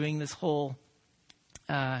around doing this whole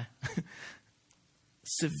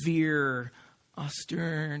severe,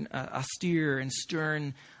 austere and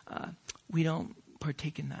stern. We don't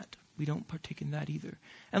partake in that. We don't partake in that either.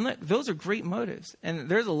 And look, those are great motives. And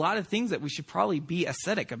there's a lot of things that we should probably be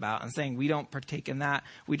ascetic about and saying we don't partake in that.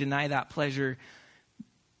 We deny that pleasure.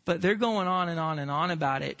 But they're going on and on and on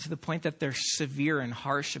about it to the point that they're severe and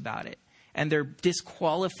harsh about it. And they're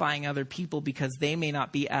disqualifying other people because they may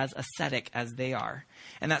not be as ascetic as they are.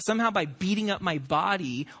 And that somehow by beating up my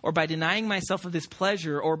body or by denying myself of this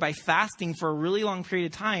pleasure or by fasting for a really long period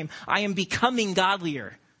of time, I am becoming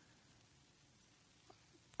godlier.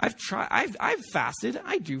 I've fasted.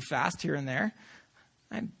 I do fast here and there.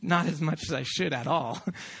 Not as much as I should at all.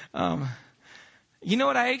 You know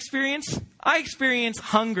what I experience? I experience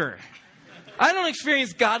hunger. I don't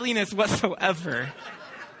experience godliness whatsoever.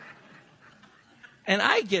 And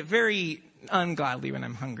I get very ungodly when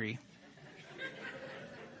I'm hungry.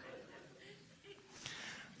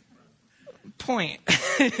 Point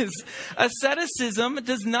is, asceticism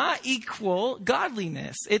does not equal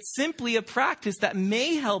godliness. It's simply a practice that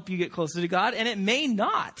may help you get closer to God, and it may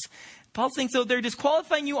not. Paul's saying, so they're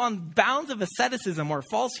disqualifying you on bounds of asceticism or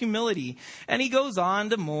false humility. And he goes on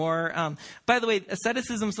to more. By the way,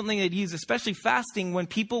 asceticism is something they'd use, especially fasting, when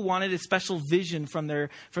people wanted a special vision from their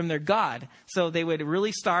God. So they would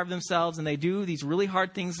really starve themselves and they do these really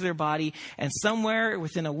hard things to their body. And somewhere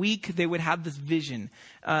within a week, they would have this vision.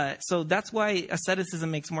 So that's why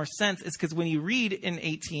asceticism makes more sense. It's because when you read in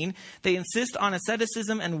 18, they insist on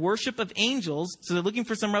asceticism and worship of angels. So they're looking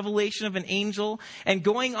for some revelation of an angel and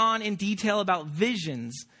going on in detail about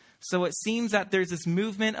visions. So it seems that there's this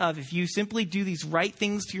movement of if you simply do these right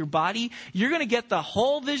things to your body, you're going to get the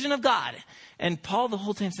whole vision of God. And Paul the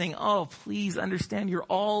whole time saying, oh, please understand you're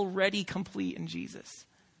already complete in Jesus.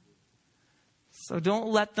 So don't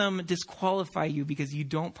let them disqualify you because you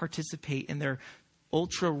don't participate in their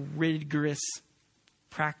ultra rigorous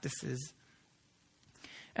practices.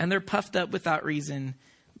 And they're puffed up without reason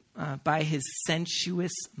by his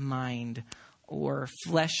sensuous mind or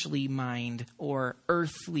fleshly mind or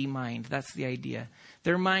earthly mind. That's the idea.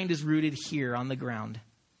 Their mind is rooted here on the ground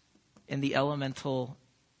in the elemental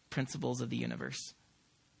principles of the universe.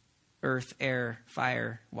 Earth, air,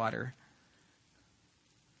 fire, water.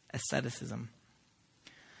 Asceticism.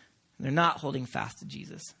 They're not holding fast to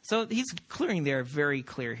Jesus. So he's clearing there very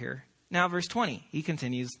clear here. Now, verse 20, he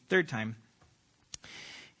continues, third time.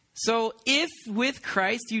 So if with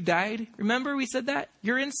Christ you died, remember we said that?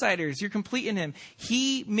 You're insiders, you're complete in him.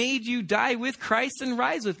 He made you die with Christ and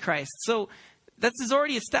rise with Christ. So that is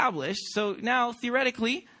already established. So now,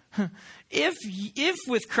 theoretically, if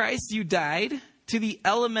with Christ you died to the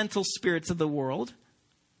elemental spirits of the world,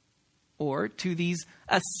 or to these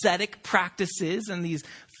ascetic practices and these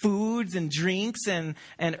foods and drinks and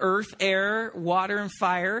earth, air, water, and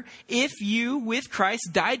fire, if you, with Christ,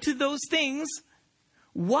 died to those things,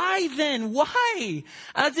 why then? Why?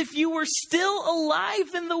 As if you were still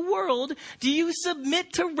alive in the world, do you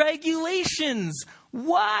submit to regulations?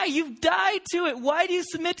 Why? You've died to it. Why do you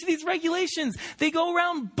submit to these regulations? They go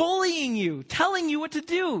around bullying you, telling you what to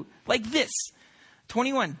do. Like this.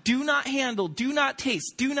 21, do not handle, do not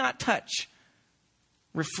taste, do not touch.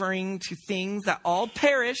 Referring to things that all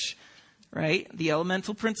perish, right? The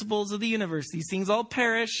elemental principles of the universe. These things all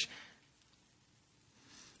perish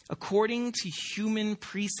according to human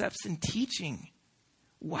precepts and teaching.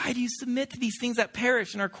 Why do you submit to these things that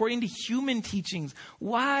perish and are according to human teachings?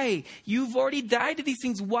 Why? You've already died to these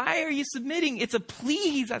things. Why are you submitting? It's a plea.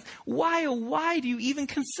 He's asked, why, oh, why do you even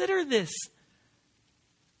consider this?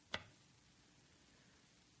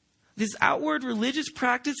 This outward religious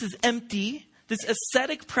practice is empty. This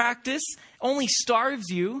ascetic practice only starves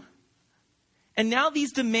you. And now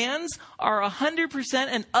these demands are 100%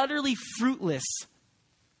 and utterly fruitless.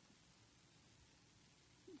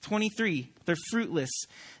 23, they're fruitless.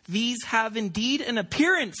 These have indeed an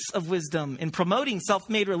appearance of wisdom in promoting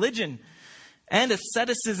self-made religion and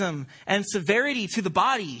asceticism and severity to the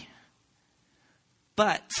body.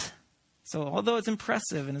 But, so although it's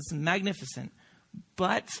impressive and it's magnificent,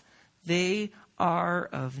 but they are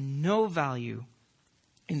of no value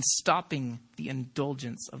in stopping the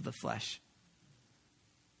indulgence of the flesh.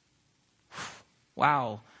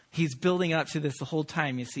 Wow. He's building up to this the whole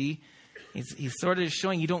time, you see. He's sort of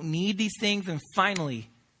showing you don't need these things. And finally,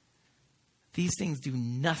 these things do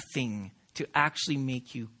nothing to actually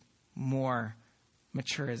make you more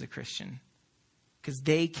mature as a Christian, because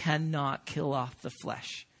they cannot kill off the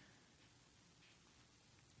flesh.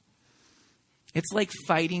 It's like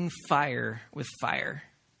fighting fire with fire.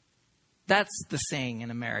 That's the saying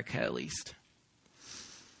in America, at least.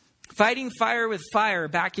 Fighting fire with fire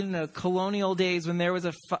back in the colonial days when there was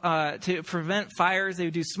to prevent fires, they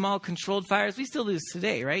would do small controlled fires. We still do this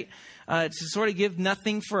today, right? To sort of give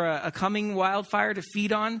nothing for a coming wildfire to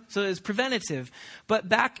feed on. So it was preventative. But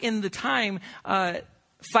back in the time,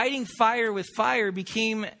 fighting fire with fire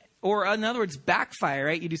became, or in other words, backfire,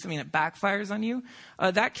 right? You do something that backfires on you.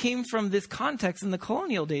 That came from this context in the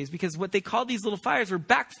colonial days, because what they called these little fires were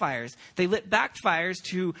backfires. They lit backfires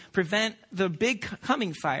to prevent the big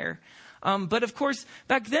coming fire. But of course,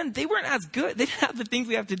 back then, they weren't as good. They didn't have the things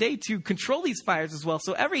we have today to control these fires as well.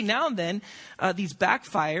 So every now and then, these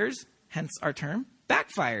backfires, hence our term,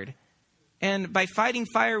 backfired. And by fighting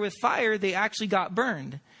fire with fire, they actually got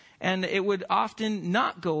burned. And it would often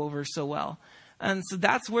not go over so well. And so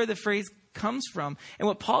that's where the phrase comes from. And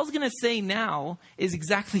what Paul's going to say now is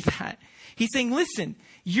exactly that. He's saying, listen,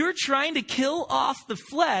 you're trying to kill off the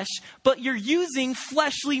flesh, but you're using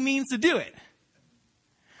fleshly means to do it.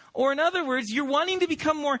 Or in other words, you're wanting to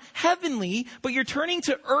become more heavenly, but you're turning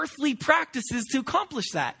to earthly practices to accomplish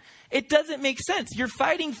that. It doesn't make sense. You're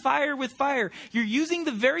fighting fire with fire. You're using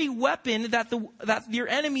the very weapon that your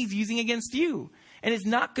enemy's using against you. And it's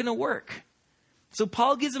not going to work. So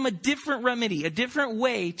Paul gives them a different remedy, a different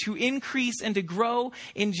way to increase and to grow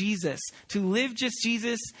in Jesus. To live just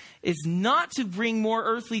Jesus is not to bring more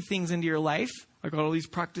earthly things into your life, like all these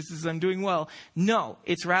practices I'm doing well. No,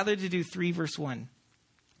 it's rather to do 3 verse 1.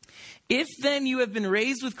 If then you have been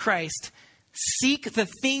raised with Christ, seek the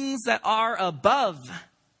things that are above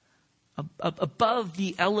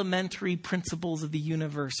the elementary principles of the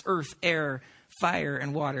universe, earth, air, fire,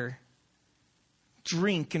 and water.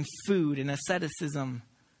 Drink and food and asceticism.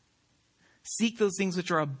 Seek those things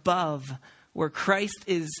which are above, where Christ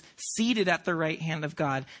is seated at the right hand of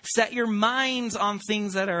God. Set your minds on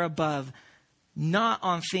things that are above, not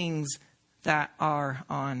on things that are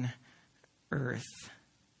on earth.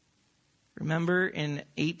 Remember in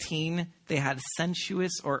 18, they had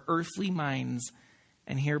sensuous or earthly minds.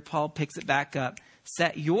 And here Paul picks it back up.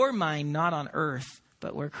 Set your mind not on earth,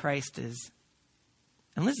 but where Christ is.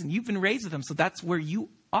 And listen, you've been raised with him, so that's where you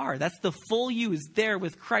are. That's the full you is there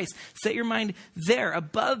with Christ. Set your mind there,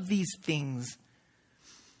 above these things.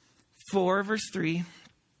 4 verse 3,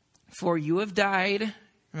 for you have died.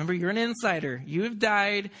 Remember, you're an insider. You have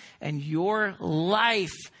died, and your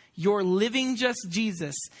life, your living just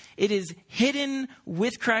Jesus, it is hidden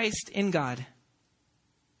with Christ in God.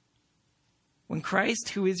 When Christ,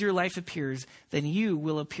 who is your life, appears, then you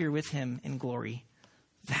will appear with him in glory.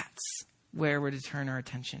 That's where we're to turn our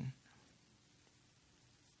attention.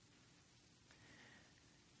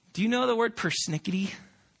 Do you know the word persnickety?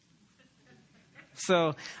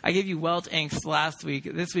 So I gave you Welt angst last week.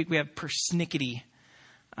 This week we have persnickety.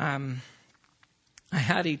 I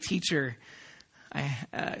had a teacher.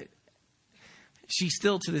 She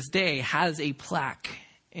still to this day has a plaque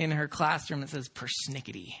in her classroom that says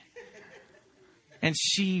persnickety. And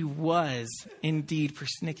she was indeed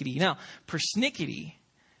persnickety. Now, persnickety,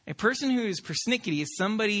 a person who is persnickety is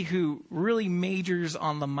somebody who really majors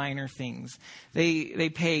on the minor things. They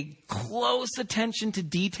pay close attention to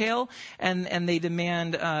detail, and they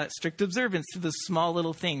demand strict observance to the small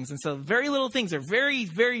little things. And so very little things are very,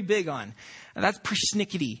 very big on. And that's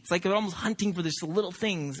persnickety. It's like they're almost hunting for just little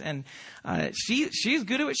things. And she's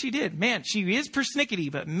good at what she did. Man, she is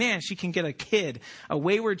persnickety, but man, she can get a kid, a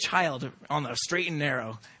wayward child, on the straight and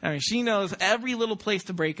narrow. I mean, she knows every little place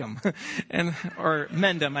to break them, or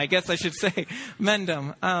mend them. I guess I should say mend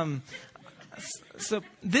them. So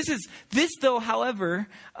this though, however,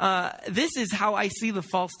 this is how I see the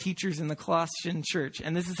false teachers in the Colossian church.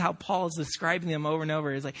 And this is how Paul is describing them over and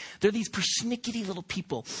over. It's like, they're these persnickety little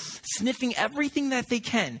people sniffing everything that they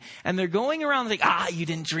can. And they're going around like, you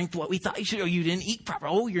didn't drink what we thought you should. Oh, you didn't eat proper.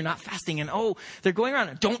 Oh, you're not fasting. And they're going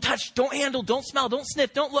around. Don't touch, don't handle, don't smell, don't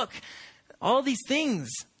sniff, don't look. All these things.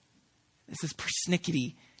 This is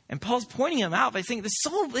persnickety. And Paul's pointing them out by saying there's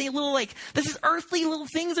so many little, this is earthly little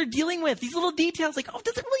things they're dealing with. These little details, does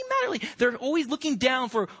it really matter? They're always looking down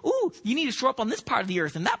for, you need to show up on this part of the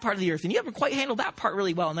earth and that part of the earth, and you haven't quite handled that part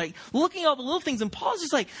really well. And they're looking at all the little things, and Paul's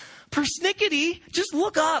just like, persnickety, just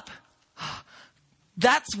look up.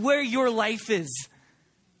 That's where your life is.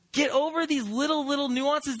 Get over these little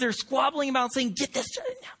nuances they're squabbling about, saying, get this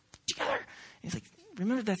together. And he's like,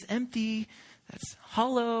 remember, that's empty. That's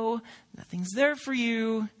hollow. Nothing's there for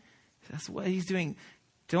you. That's what he's doing.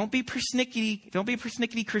 Don't be persnickety. Don't be a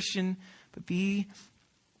persnickety Christian, but be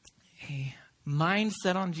a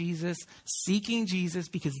mindset on Jesus, seeking Jesus,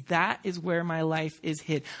 because that is where my life is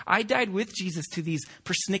hid. I died with Jesus to these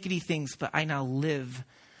persnickety things, but I now live.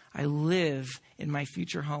 I live in my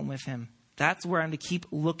future home with him. That's where I'm to keep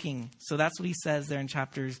looking. So that's what he says there in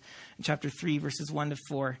chapter 3, verses 1 to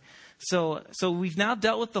 4. So we've now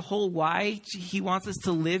dealt with the whole why he wants us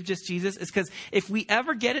to live just Jesus. Is because if we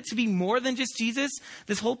ever get it to be more than just Jesus,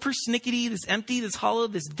 this whole persnickety, this empty, this hollow,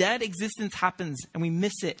 this dead existence happens and we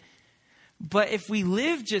miss it. But if we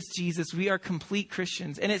live just Jesus, we are complete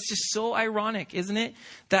Christians. And it's just so ironic, isn't it?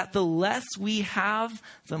 That the less we have,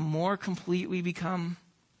 the more complete we become.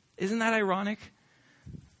 Isn't that ironic?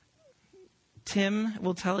 Tim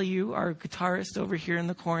will tell you, our guitarist over here in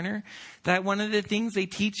the corner, that one of the things they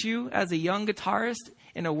teach you as a young guitarist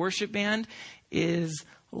in a worship band is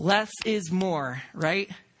less is more, right?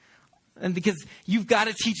 And because you've got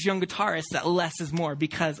to teach young guitarists that less is more,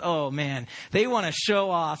 because, oh man, they want to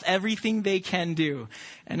show off everything they can do,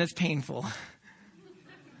 and it's painful.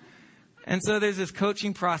 And so there's this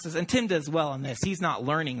coaching process, and Tim does well on this. He's not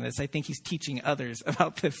learning this. I think he's teaching others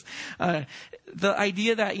about this. The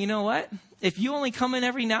idea that, you know what? If you only come in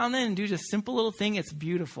every now and then and do just a simple little thing, it's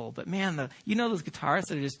beautiful. But man, those guitarists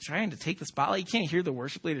that are just trying to take the spotlight, you can't hear the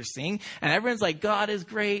worship leader sing. And everyone's like, God is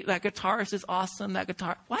great. That guitarist is awesome. That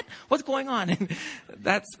guitar, what? What's going on? And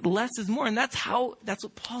that's less is more. And that's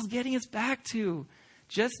what Paul's getting us back to.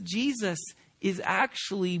 Just Jesus is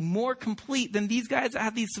actually more complete than these guys that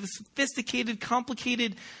have these sophisticated,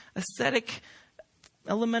 complicated, aesthetic,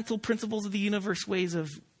 elemental principles of the universe ways of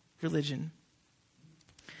religion.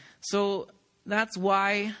 So that's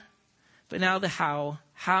why, but now the how.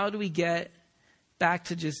 How do we get back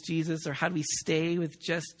to just Jesus, or how do we stay with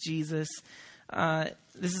just Jesus?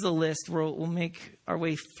 This is a list. We'll make our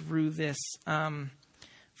way through this.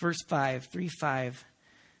 Verse 5, 3:5.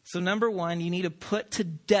 So number 1, you need to put to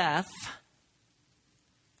death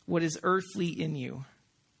what is earthly in you.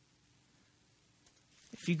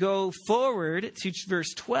 If you go forward to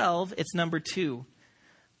verse 12, it's number 2.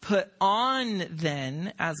 Put on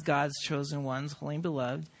then, as God's chosen ones, holy and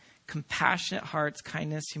beloved, compassionate hearts,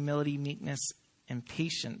 kindness, humility, meekness, and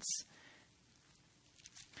patience.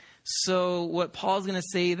 So what Paul's going to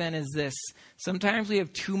say then is this. Sometimes we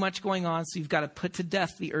have too much going on, so you've got to put to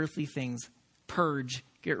death the earthly things. Purge,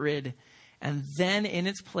 get rid. And then in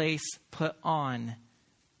its place, put on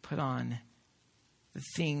the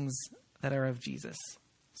things that are of Jesus.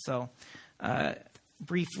 So,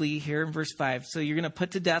 briefly here in verse 5. So you're going to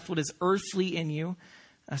put to death what is earthly in you,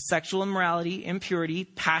 sexual immorality, impurity,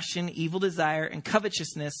 passion, evil desire, and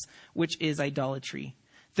covetousness, which is idolatry.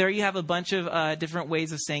 There you have a bunch of different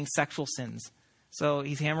ways of saying sexual sins. So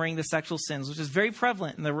he's hammering the sexual sins, which is very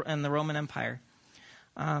prevalent in the Roman Empire.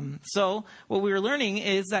 So what we were learning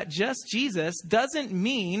is that just Jesus doesn't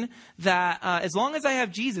mean that as long as I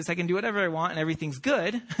have Jesus, I can do whatever I want and everything's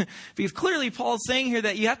good. Because clearly Paul's saying here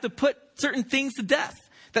that you have to put certain things to death.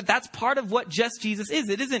 That's part of what just Jesus is.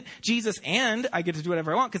 It isn't Jesus and I get to do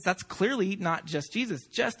whatever I want, because that's clearly not just Jesus.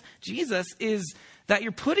 Just Jesus is that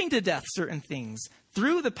you're putting to death certain things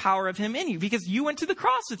through the power of him in you, because you went to the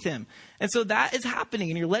cross with him. And so that is happening,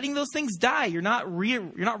 and you're letting those things die. You're not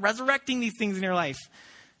resurrecting these things in your life.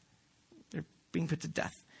 They're being put to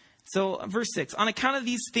death. So verse 6, on account of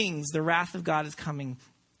these things, the wrath of God is coming.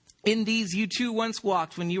 In these you too once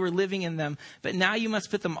walked when you were living in them, but now you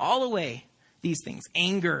must put them all away. These things,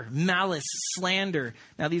 anger, malice, slander.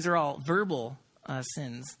 Now these are all verbal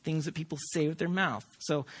sins, things that people say with their mouth.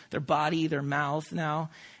 So their body, their mouth now,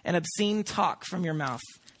 and obscene talk from your mouth.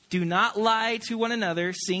 Do not lie to one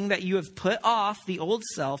another, seeing that you have put off the old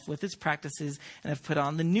self with its practices and have put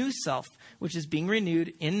on the new self, which is being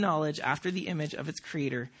renewed in knowledge after the image of its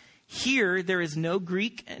creator. Here, there is no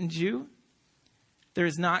Greek and Jew. There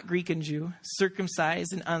is not Greek and Jew,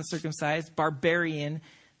 circumcised and uncircumcised, barbarian,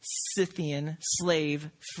 Scythian, slave,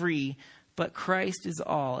 free, but Christ is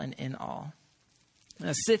all and in all.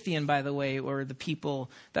 Now, Scythian, by the way, were the people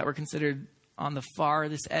that were considered on the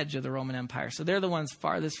farthest edge of the Roman Empire. So they're the ones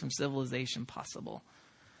farthest from civilization possible.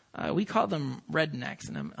 We call them rednecks,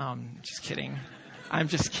 and I'm just kidding. I'm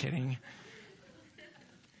just kidding.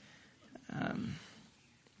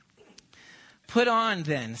 Put on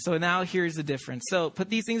then. So now here's the difference. So put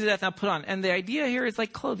these things to death, now put on. And the idea here is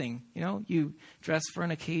like clothing. You know, you dress for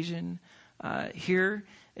an occasion. Here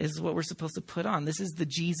is what we're supposed to put on. This is the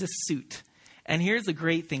Jesus suit. And here's the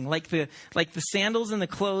great thing. Like the sandals and the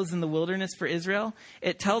clothes in the wilderness for Israel,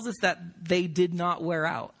 it tells us that they did not wear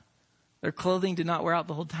out. Their clothing did not wear out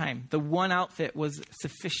the whole time. The one outfit was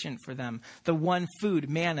sufficient for them. The one food,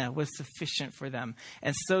 manna, was sufficient for them.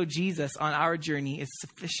 And so Jesus on our journey is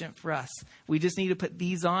sufficient for us. We just need to put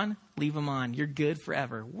these on, leave them on. You're good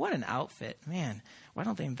forever. What an outfit. Man, why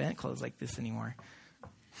don't they invent clothes like this anymore?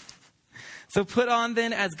 So put on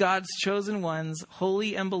then as God's chosen ones,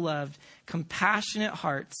 holy and beloved, compassionate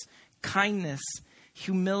hearts, kindness,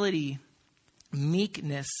 humility,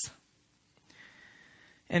 meekness,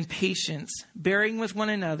 and patience, bearing with one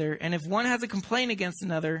another, and if one has a complaint against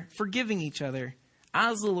another, forgiving each other.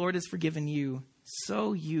 As the Lord has forgiven you,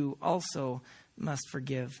 so you also must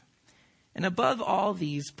forgive. And above all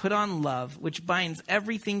these, put on love, which binds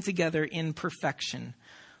everything together in perfection.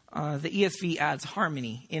 The ESV adds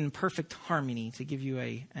harmony, in perfect harmony, to give you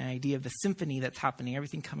an idea of the symphony that's happening,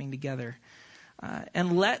 everything coming together.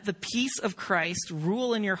 And let the peace of Christ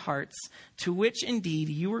rule in your hearts, to which indeed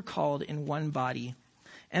you were called in one body.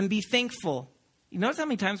 And be thankful. You notice how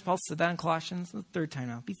many times Paul said that in Colossians? The third time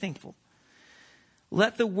now. Be thankful.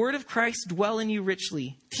 Let the word of Christ dwell in you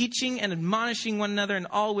richly, teaching and admonishing one another in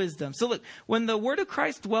all wisdom. So look, when the word of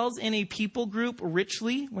Christ dwells in a people group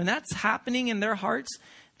richly, when that's happening in their hearts,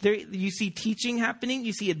 there, you see teaching happening,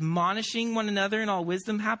 you see admonishing one another in all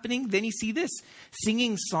wisdom happening. Then you see this,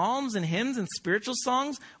 singing psalms and hymns and spiritual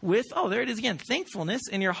songs with, oh, there it is again, thankfulness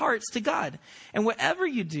in your hearts to God. And whatever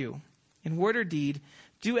you do, in word or deed,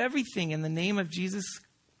 do everything in the name of Jesus,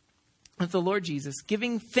 of the Lord Jesus,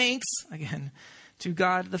 giving thanks, again, to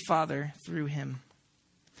God the Father through him.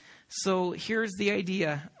 So here's the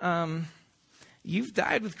idea. You've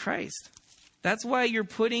died with Christ. That's why you're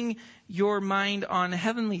putting your mind on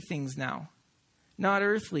heavenly things now, not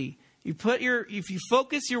earthly. If you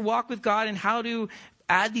focus your walk with God and how to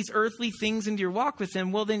add these earthly things into your walk with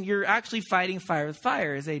him, well, then you're actually fighting fire with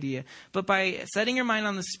fire, is the idea. But by setting your mind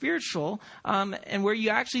on the spiritual, and where you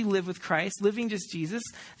actually live with Christ, living just Jesus,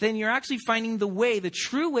 then you're actually finding the way, the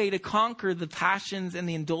true way to conquer the passions and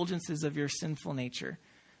the indulgences of your sinful nature.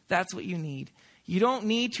 That's what you need. You don't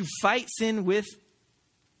need to fight sin with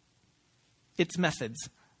its methods.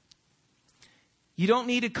 You don't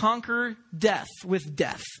need to conquer death with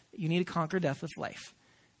death. You need to conquer death with life.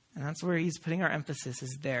 And that's where he's putting our emphasis,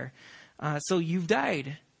 is there. So you've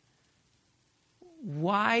died.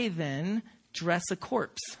 Why then dress a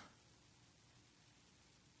corpse?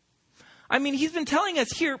 I mean, he's been telling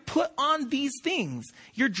us here, put on these things.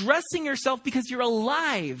 You're dressing yourself because you're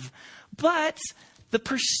alive. But the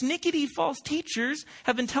persnickety false teachers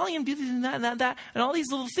have been telling him do this and that, and all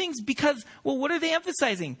these little things because, well, what are they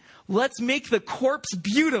emphasizing? Let's make the corpse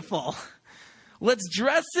beautiful. Let's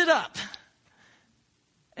dress it up.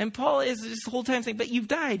 And Paul is just the whole time saying, but you've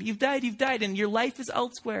died, and your life is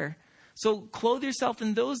elsewhere. So clothe yourself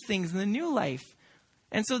in those things in the new life.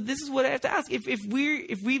 And so this is what I have to ask.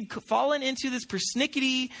 If we've fallen into this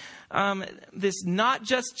persnickety, this not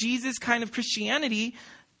just Jesus kind of Christianity,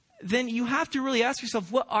 then you have to really ask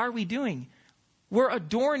yourself, what are we doing? We're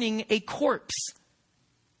adorning a corpse.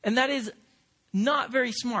 And that is not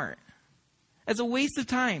very smart. It's a waste of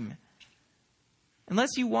time.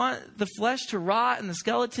 Unless you want the flesh to rot and the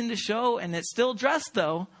skeleton to show, and it's still dressed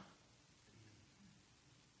though.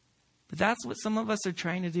 But that's what some of us are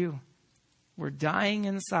trying to do. We're dying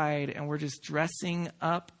inside and we're just dressing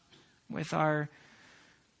up with our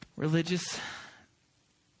religious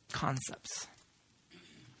concepts.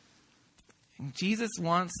 And Jesus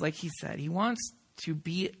wants, like he said, he wants to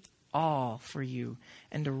be all for you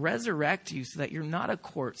and to resurrect you so that you're not a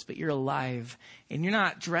corpse, but you're alive. And you're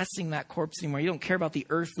not dressing that corpse anymore. You don't care about the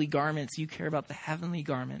earthly garments. You care about the heavenly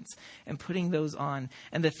garments and putting those on.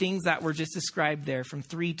 And the things that were just described there from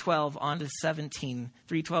 3:12 on to 17,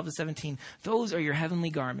 3:12 to 17, those are your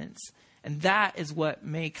heavenly garments. And that is what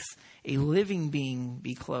makes a living being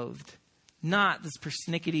be clothed, not this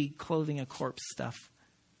persnickety clothing a corpse stuff.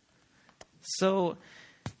 So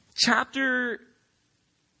chapter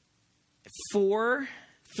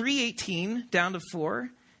 3:18 down to 4,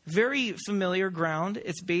 very familiar ground.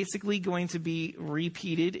 It's basically going to be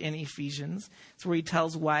repeated in Ephesians. It's where he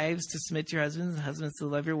tells wives to submit to your husbands, and husbands to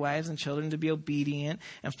love your wives, and children to be obedient.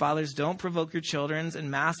 And fathers, don't provoke your children. And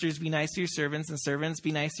masters, be nice to your servants. And servants,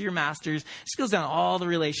 be nice to your masters. It just goes down all the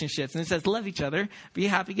relationships. And it says, love each other. Be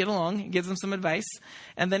happy, get along. It gives them some advice.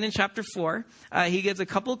 And then in chapter 4, he gives a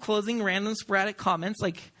couple closing random sporadic comments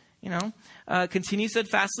like, continue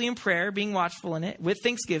steadfastly in prayer, being watchful in it, with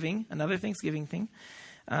thanksgiving, another Thanksgiving thing.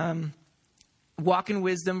 Walk in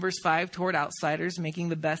wisdom, verse 5, toward outsiders, making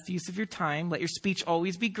the best use of your time. Let your speech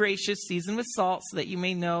always be gracious, seasoned with salt, so that you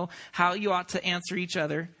may know how you ought to answer each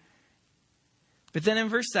other. But then in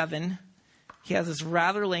verse 7, he has this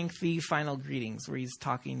rather lengthy final greetings where he's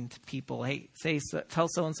talking to people. Hey, tell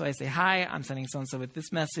so-and-so I say hi. I'm sending so-and-so with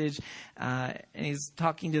this message. And he's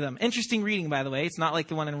talking to them. Interesting reading, by the way. It's not like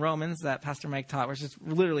the one in Romans that Pastor Mike taught where it's just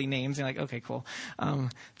literally names. And you're like, okay, cool.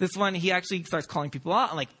 This one, he actually starts calling people out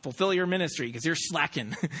and like, fulfill your ministry because you're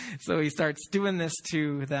slacking. So he starts doing this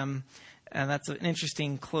to them. And that's an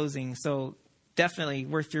interesting closing. So definitely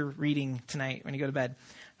worth your reading tonight when you go to bed.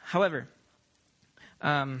 However,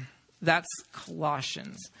 that's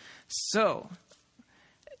Colossians. So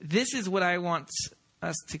this is what I want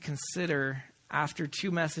us to consider after 2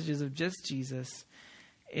 messages of just Jesus,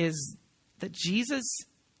 is that Jesus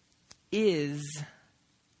is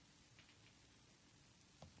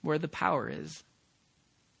where the power is.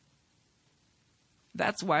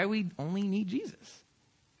 That's why we only need Jesus.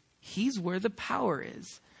 He's where the power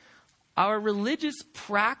is. Our religious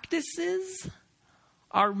practices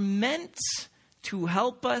are meant to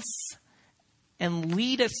help us and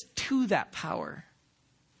lead us to that power.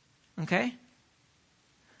 Okay?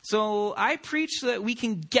 So I preach so that we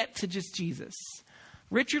can get to just Jesus.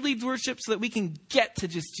 Richard leads worship so that we can get to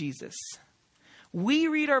just Jesus. We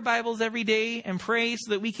read our Bibles every day and pray so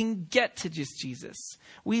that we can get to just Jesus.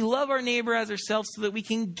 We love our neighbor as ourselves so that we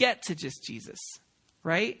can get to just Jesus.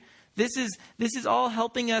 Right? This is all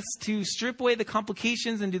helping us to strip away the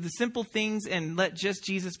complications and do the simple things and let just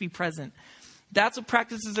Jesus be present. That's what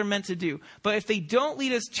practices are meant to do. But if they don't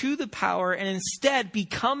lead us to the power and instead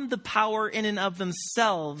become the power in and of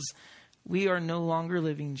themselves, we are no longer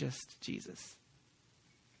living just Jesus.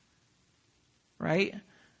 Right?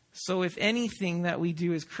 So if anything that we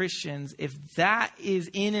do as Christians, if that is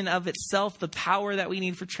in and of itself the power that we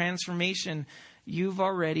need for transformation, you've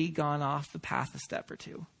already gone off the path a step or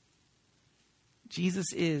two.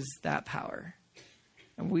 Jesus is that power.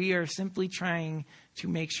 And we are simply trying to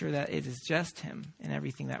make sure that it is just him in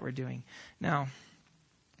everything that we're doing. Now,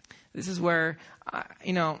 this is where,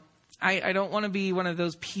 I don't want to be one of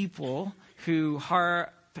those people who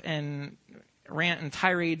harp and rant and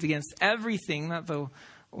tirades against everything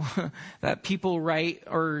that people write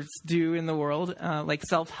or do in the world, like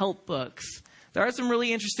self-help books. There are some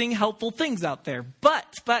really interesting, helpful things out there.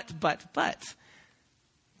 But,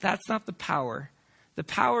 that's not the power. The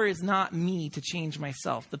power is not me to change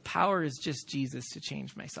myself. The power is just Jesus to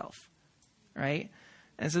change myself, right?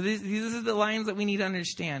 And so these are the lines that we need to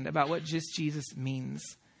understand about what just Jesus means.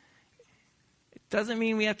 It doesn't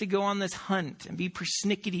mean we have to go on this hunt and be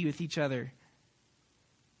persnickety with each other.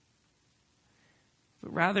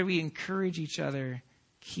 But rather we encourage each other,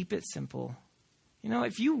 keep it simple.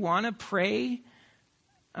 If you want to pray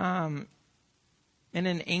in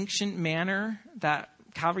an ancient manner that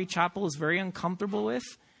Calvary Chapel is very uncomfortable with,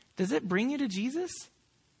 does it bring you to Jesus?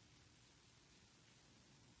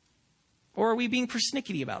 Or are we being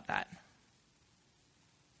persnickety about that?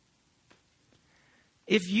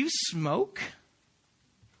 If you smoke,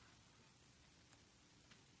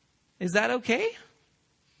 is that okay?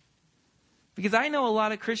 Because I know a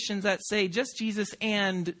lot of Christians that say just Jesus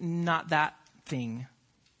and not that thing.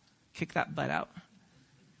 Kick that butt out.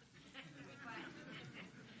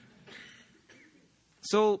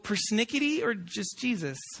 So persnickety or just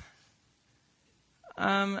Jesus?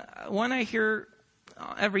 One I hear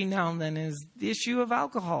every now and then is the issue of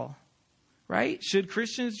alcohol, right? Should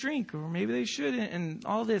Christians drink? Or maybe they shouldn't, and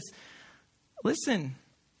all this. Listen,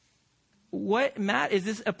 Matt, is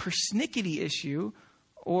this a persnickety issue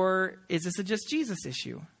or is this a just Jesus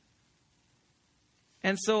issue?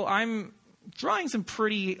 And so I'm drawing some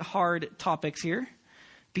pretty hard topics here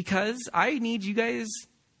because I need you guys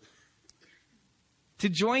to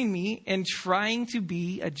join me in trying to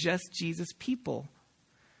be a just Jesus people.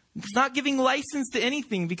 It's not giving license to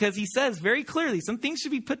anything because he says very clearly some things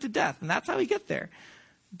should be put to death, and that's how we get there.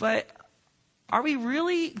 But are we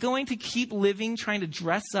really going to keep living trying to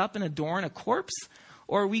dress up and adorn a corpse?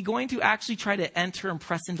 Or are we going to actually try to enter and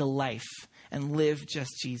press into life and live just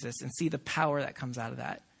Jesus and see the power that comes out of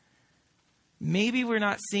that? maybe we're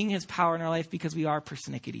not seeing his power in our life because we are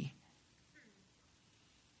persnickety.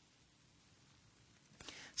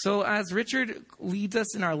 So as Richard leads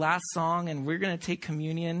us in our last song, and we're going to take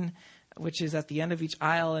communion, which is at the end of each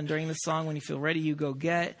aisle, and during the song, when you feel ready, you go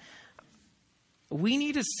get. We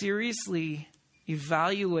need to seriously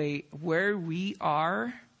evaluate where we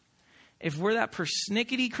are, if we're that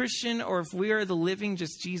persnickety Christian or if we are the living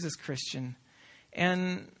just Jesus Christian,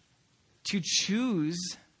 and to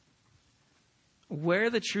choose where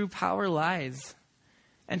the true power lies,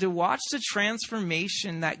 and to watch the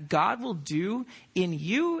transformation that God will do in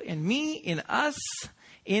you, in me, in us,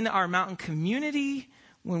 in our mountain community,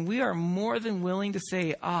 when we are more than willing to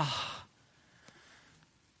say,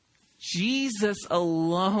 Jesus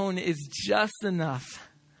alone is just enough.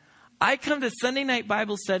 I come to Sunday night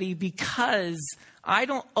Bible study because I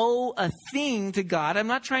don't owe a thing to God. I'm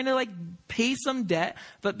not trying to pay some debt,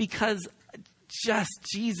 but because just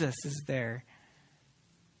Jesus is there.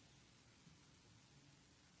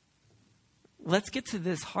 Let's get to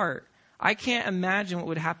this heart. I can't imagine what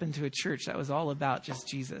would happen to a church that was all about just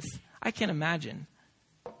Jesus. I can't imagine.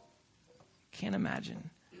 Can't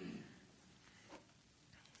imagine.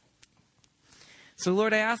 So,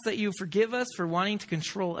 Lord, I ask that you forgive us for wanting to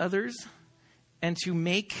control others and to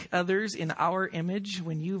make others in our image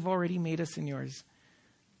when you've already made us in yours.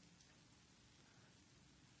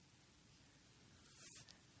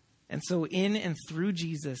 And so in and through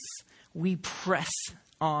Jesus, we press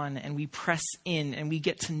on and we press in and we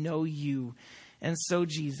get to know you. And so,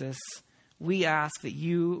 Jesus, we ask that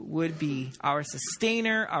you would be our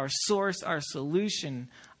sustainer, our source, our solution,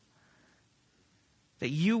 that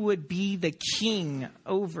you would be the king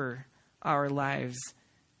over our lives.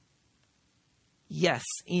 Yes,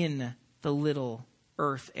 in the little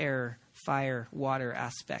earth, air, fire, water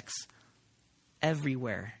aspects,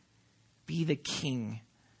 everywhere. Be the king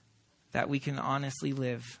that we can honestly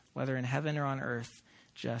live, whether in heaven or on earth,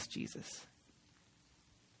 just Jesus.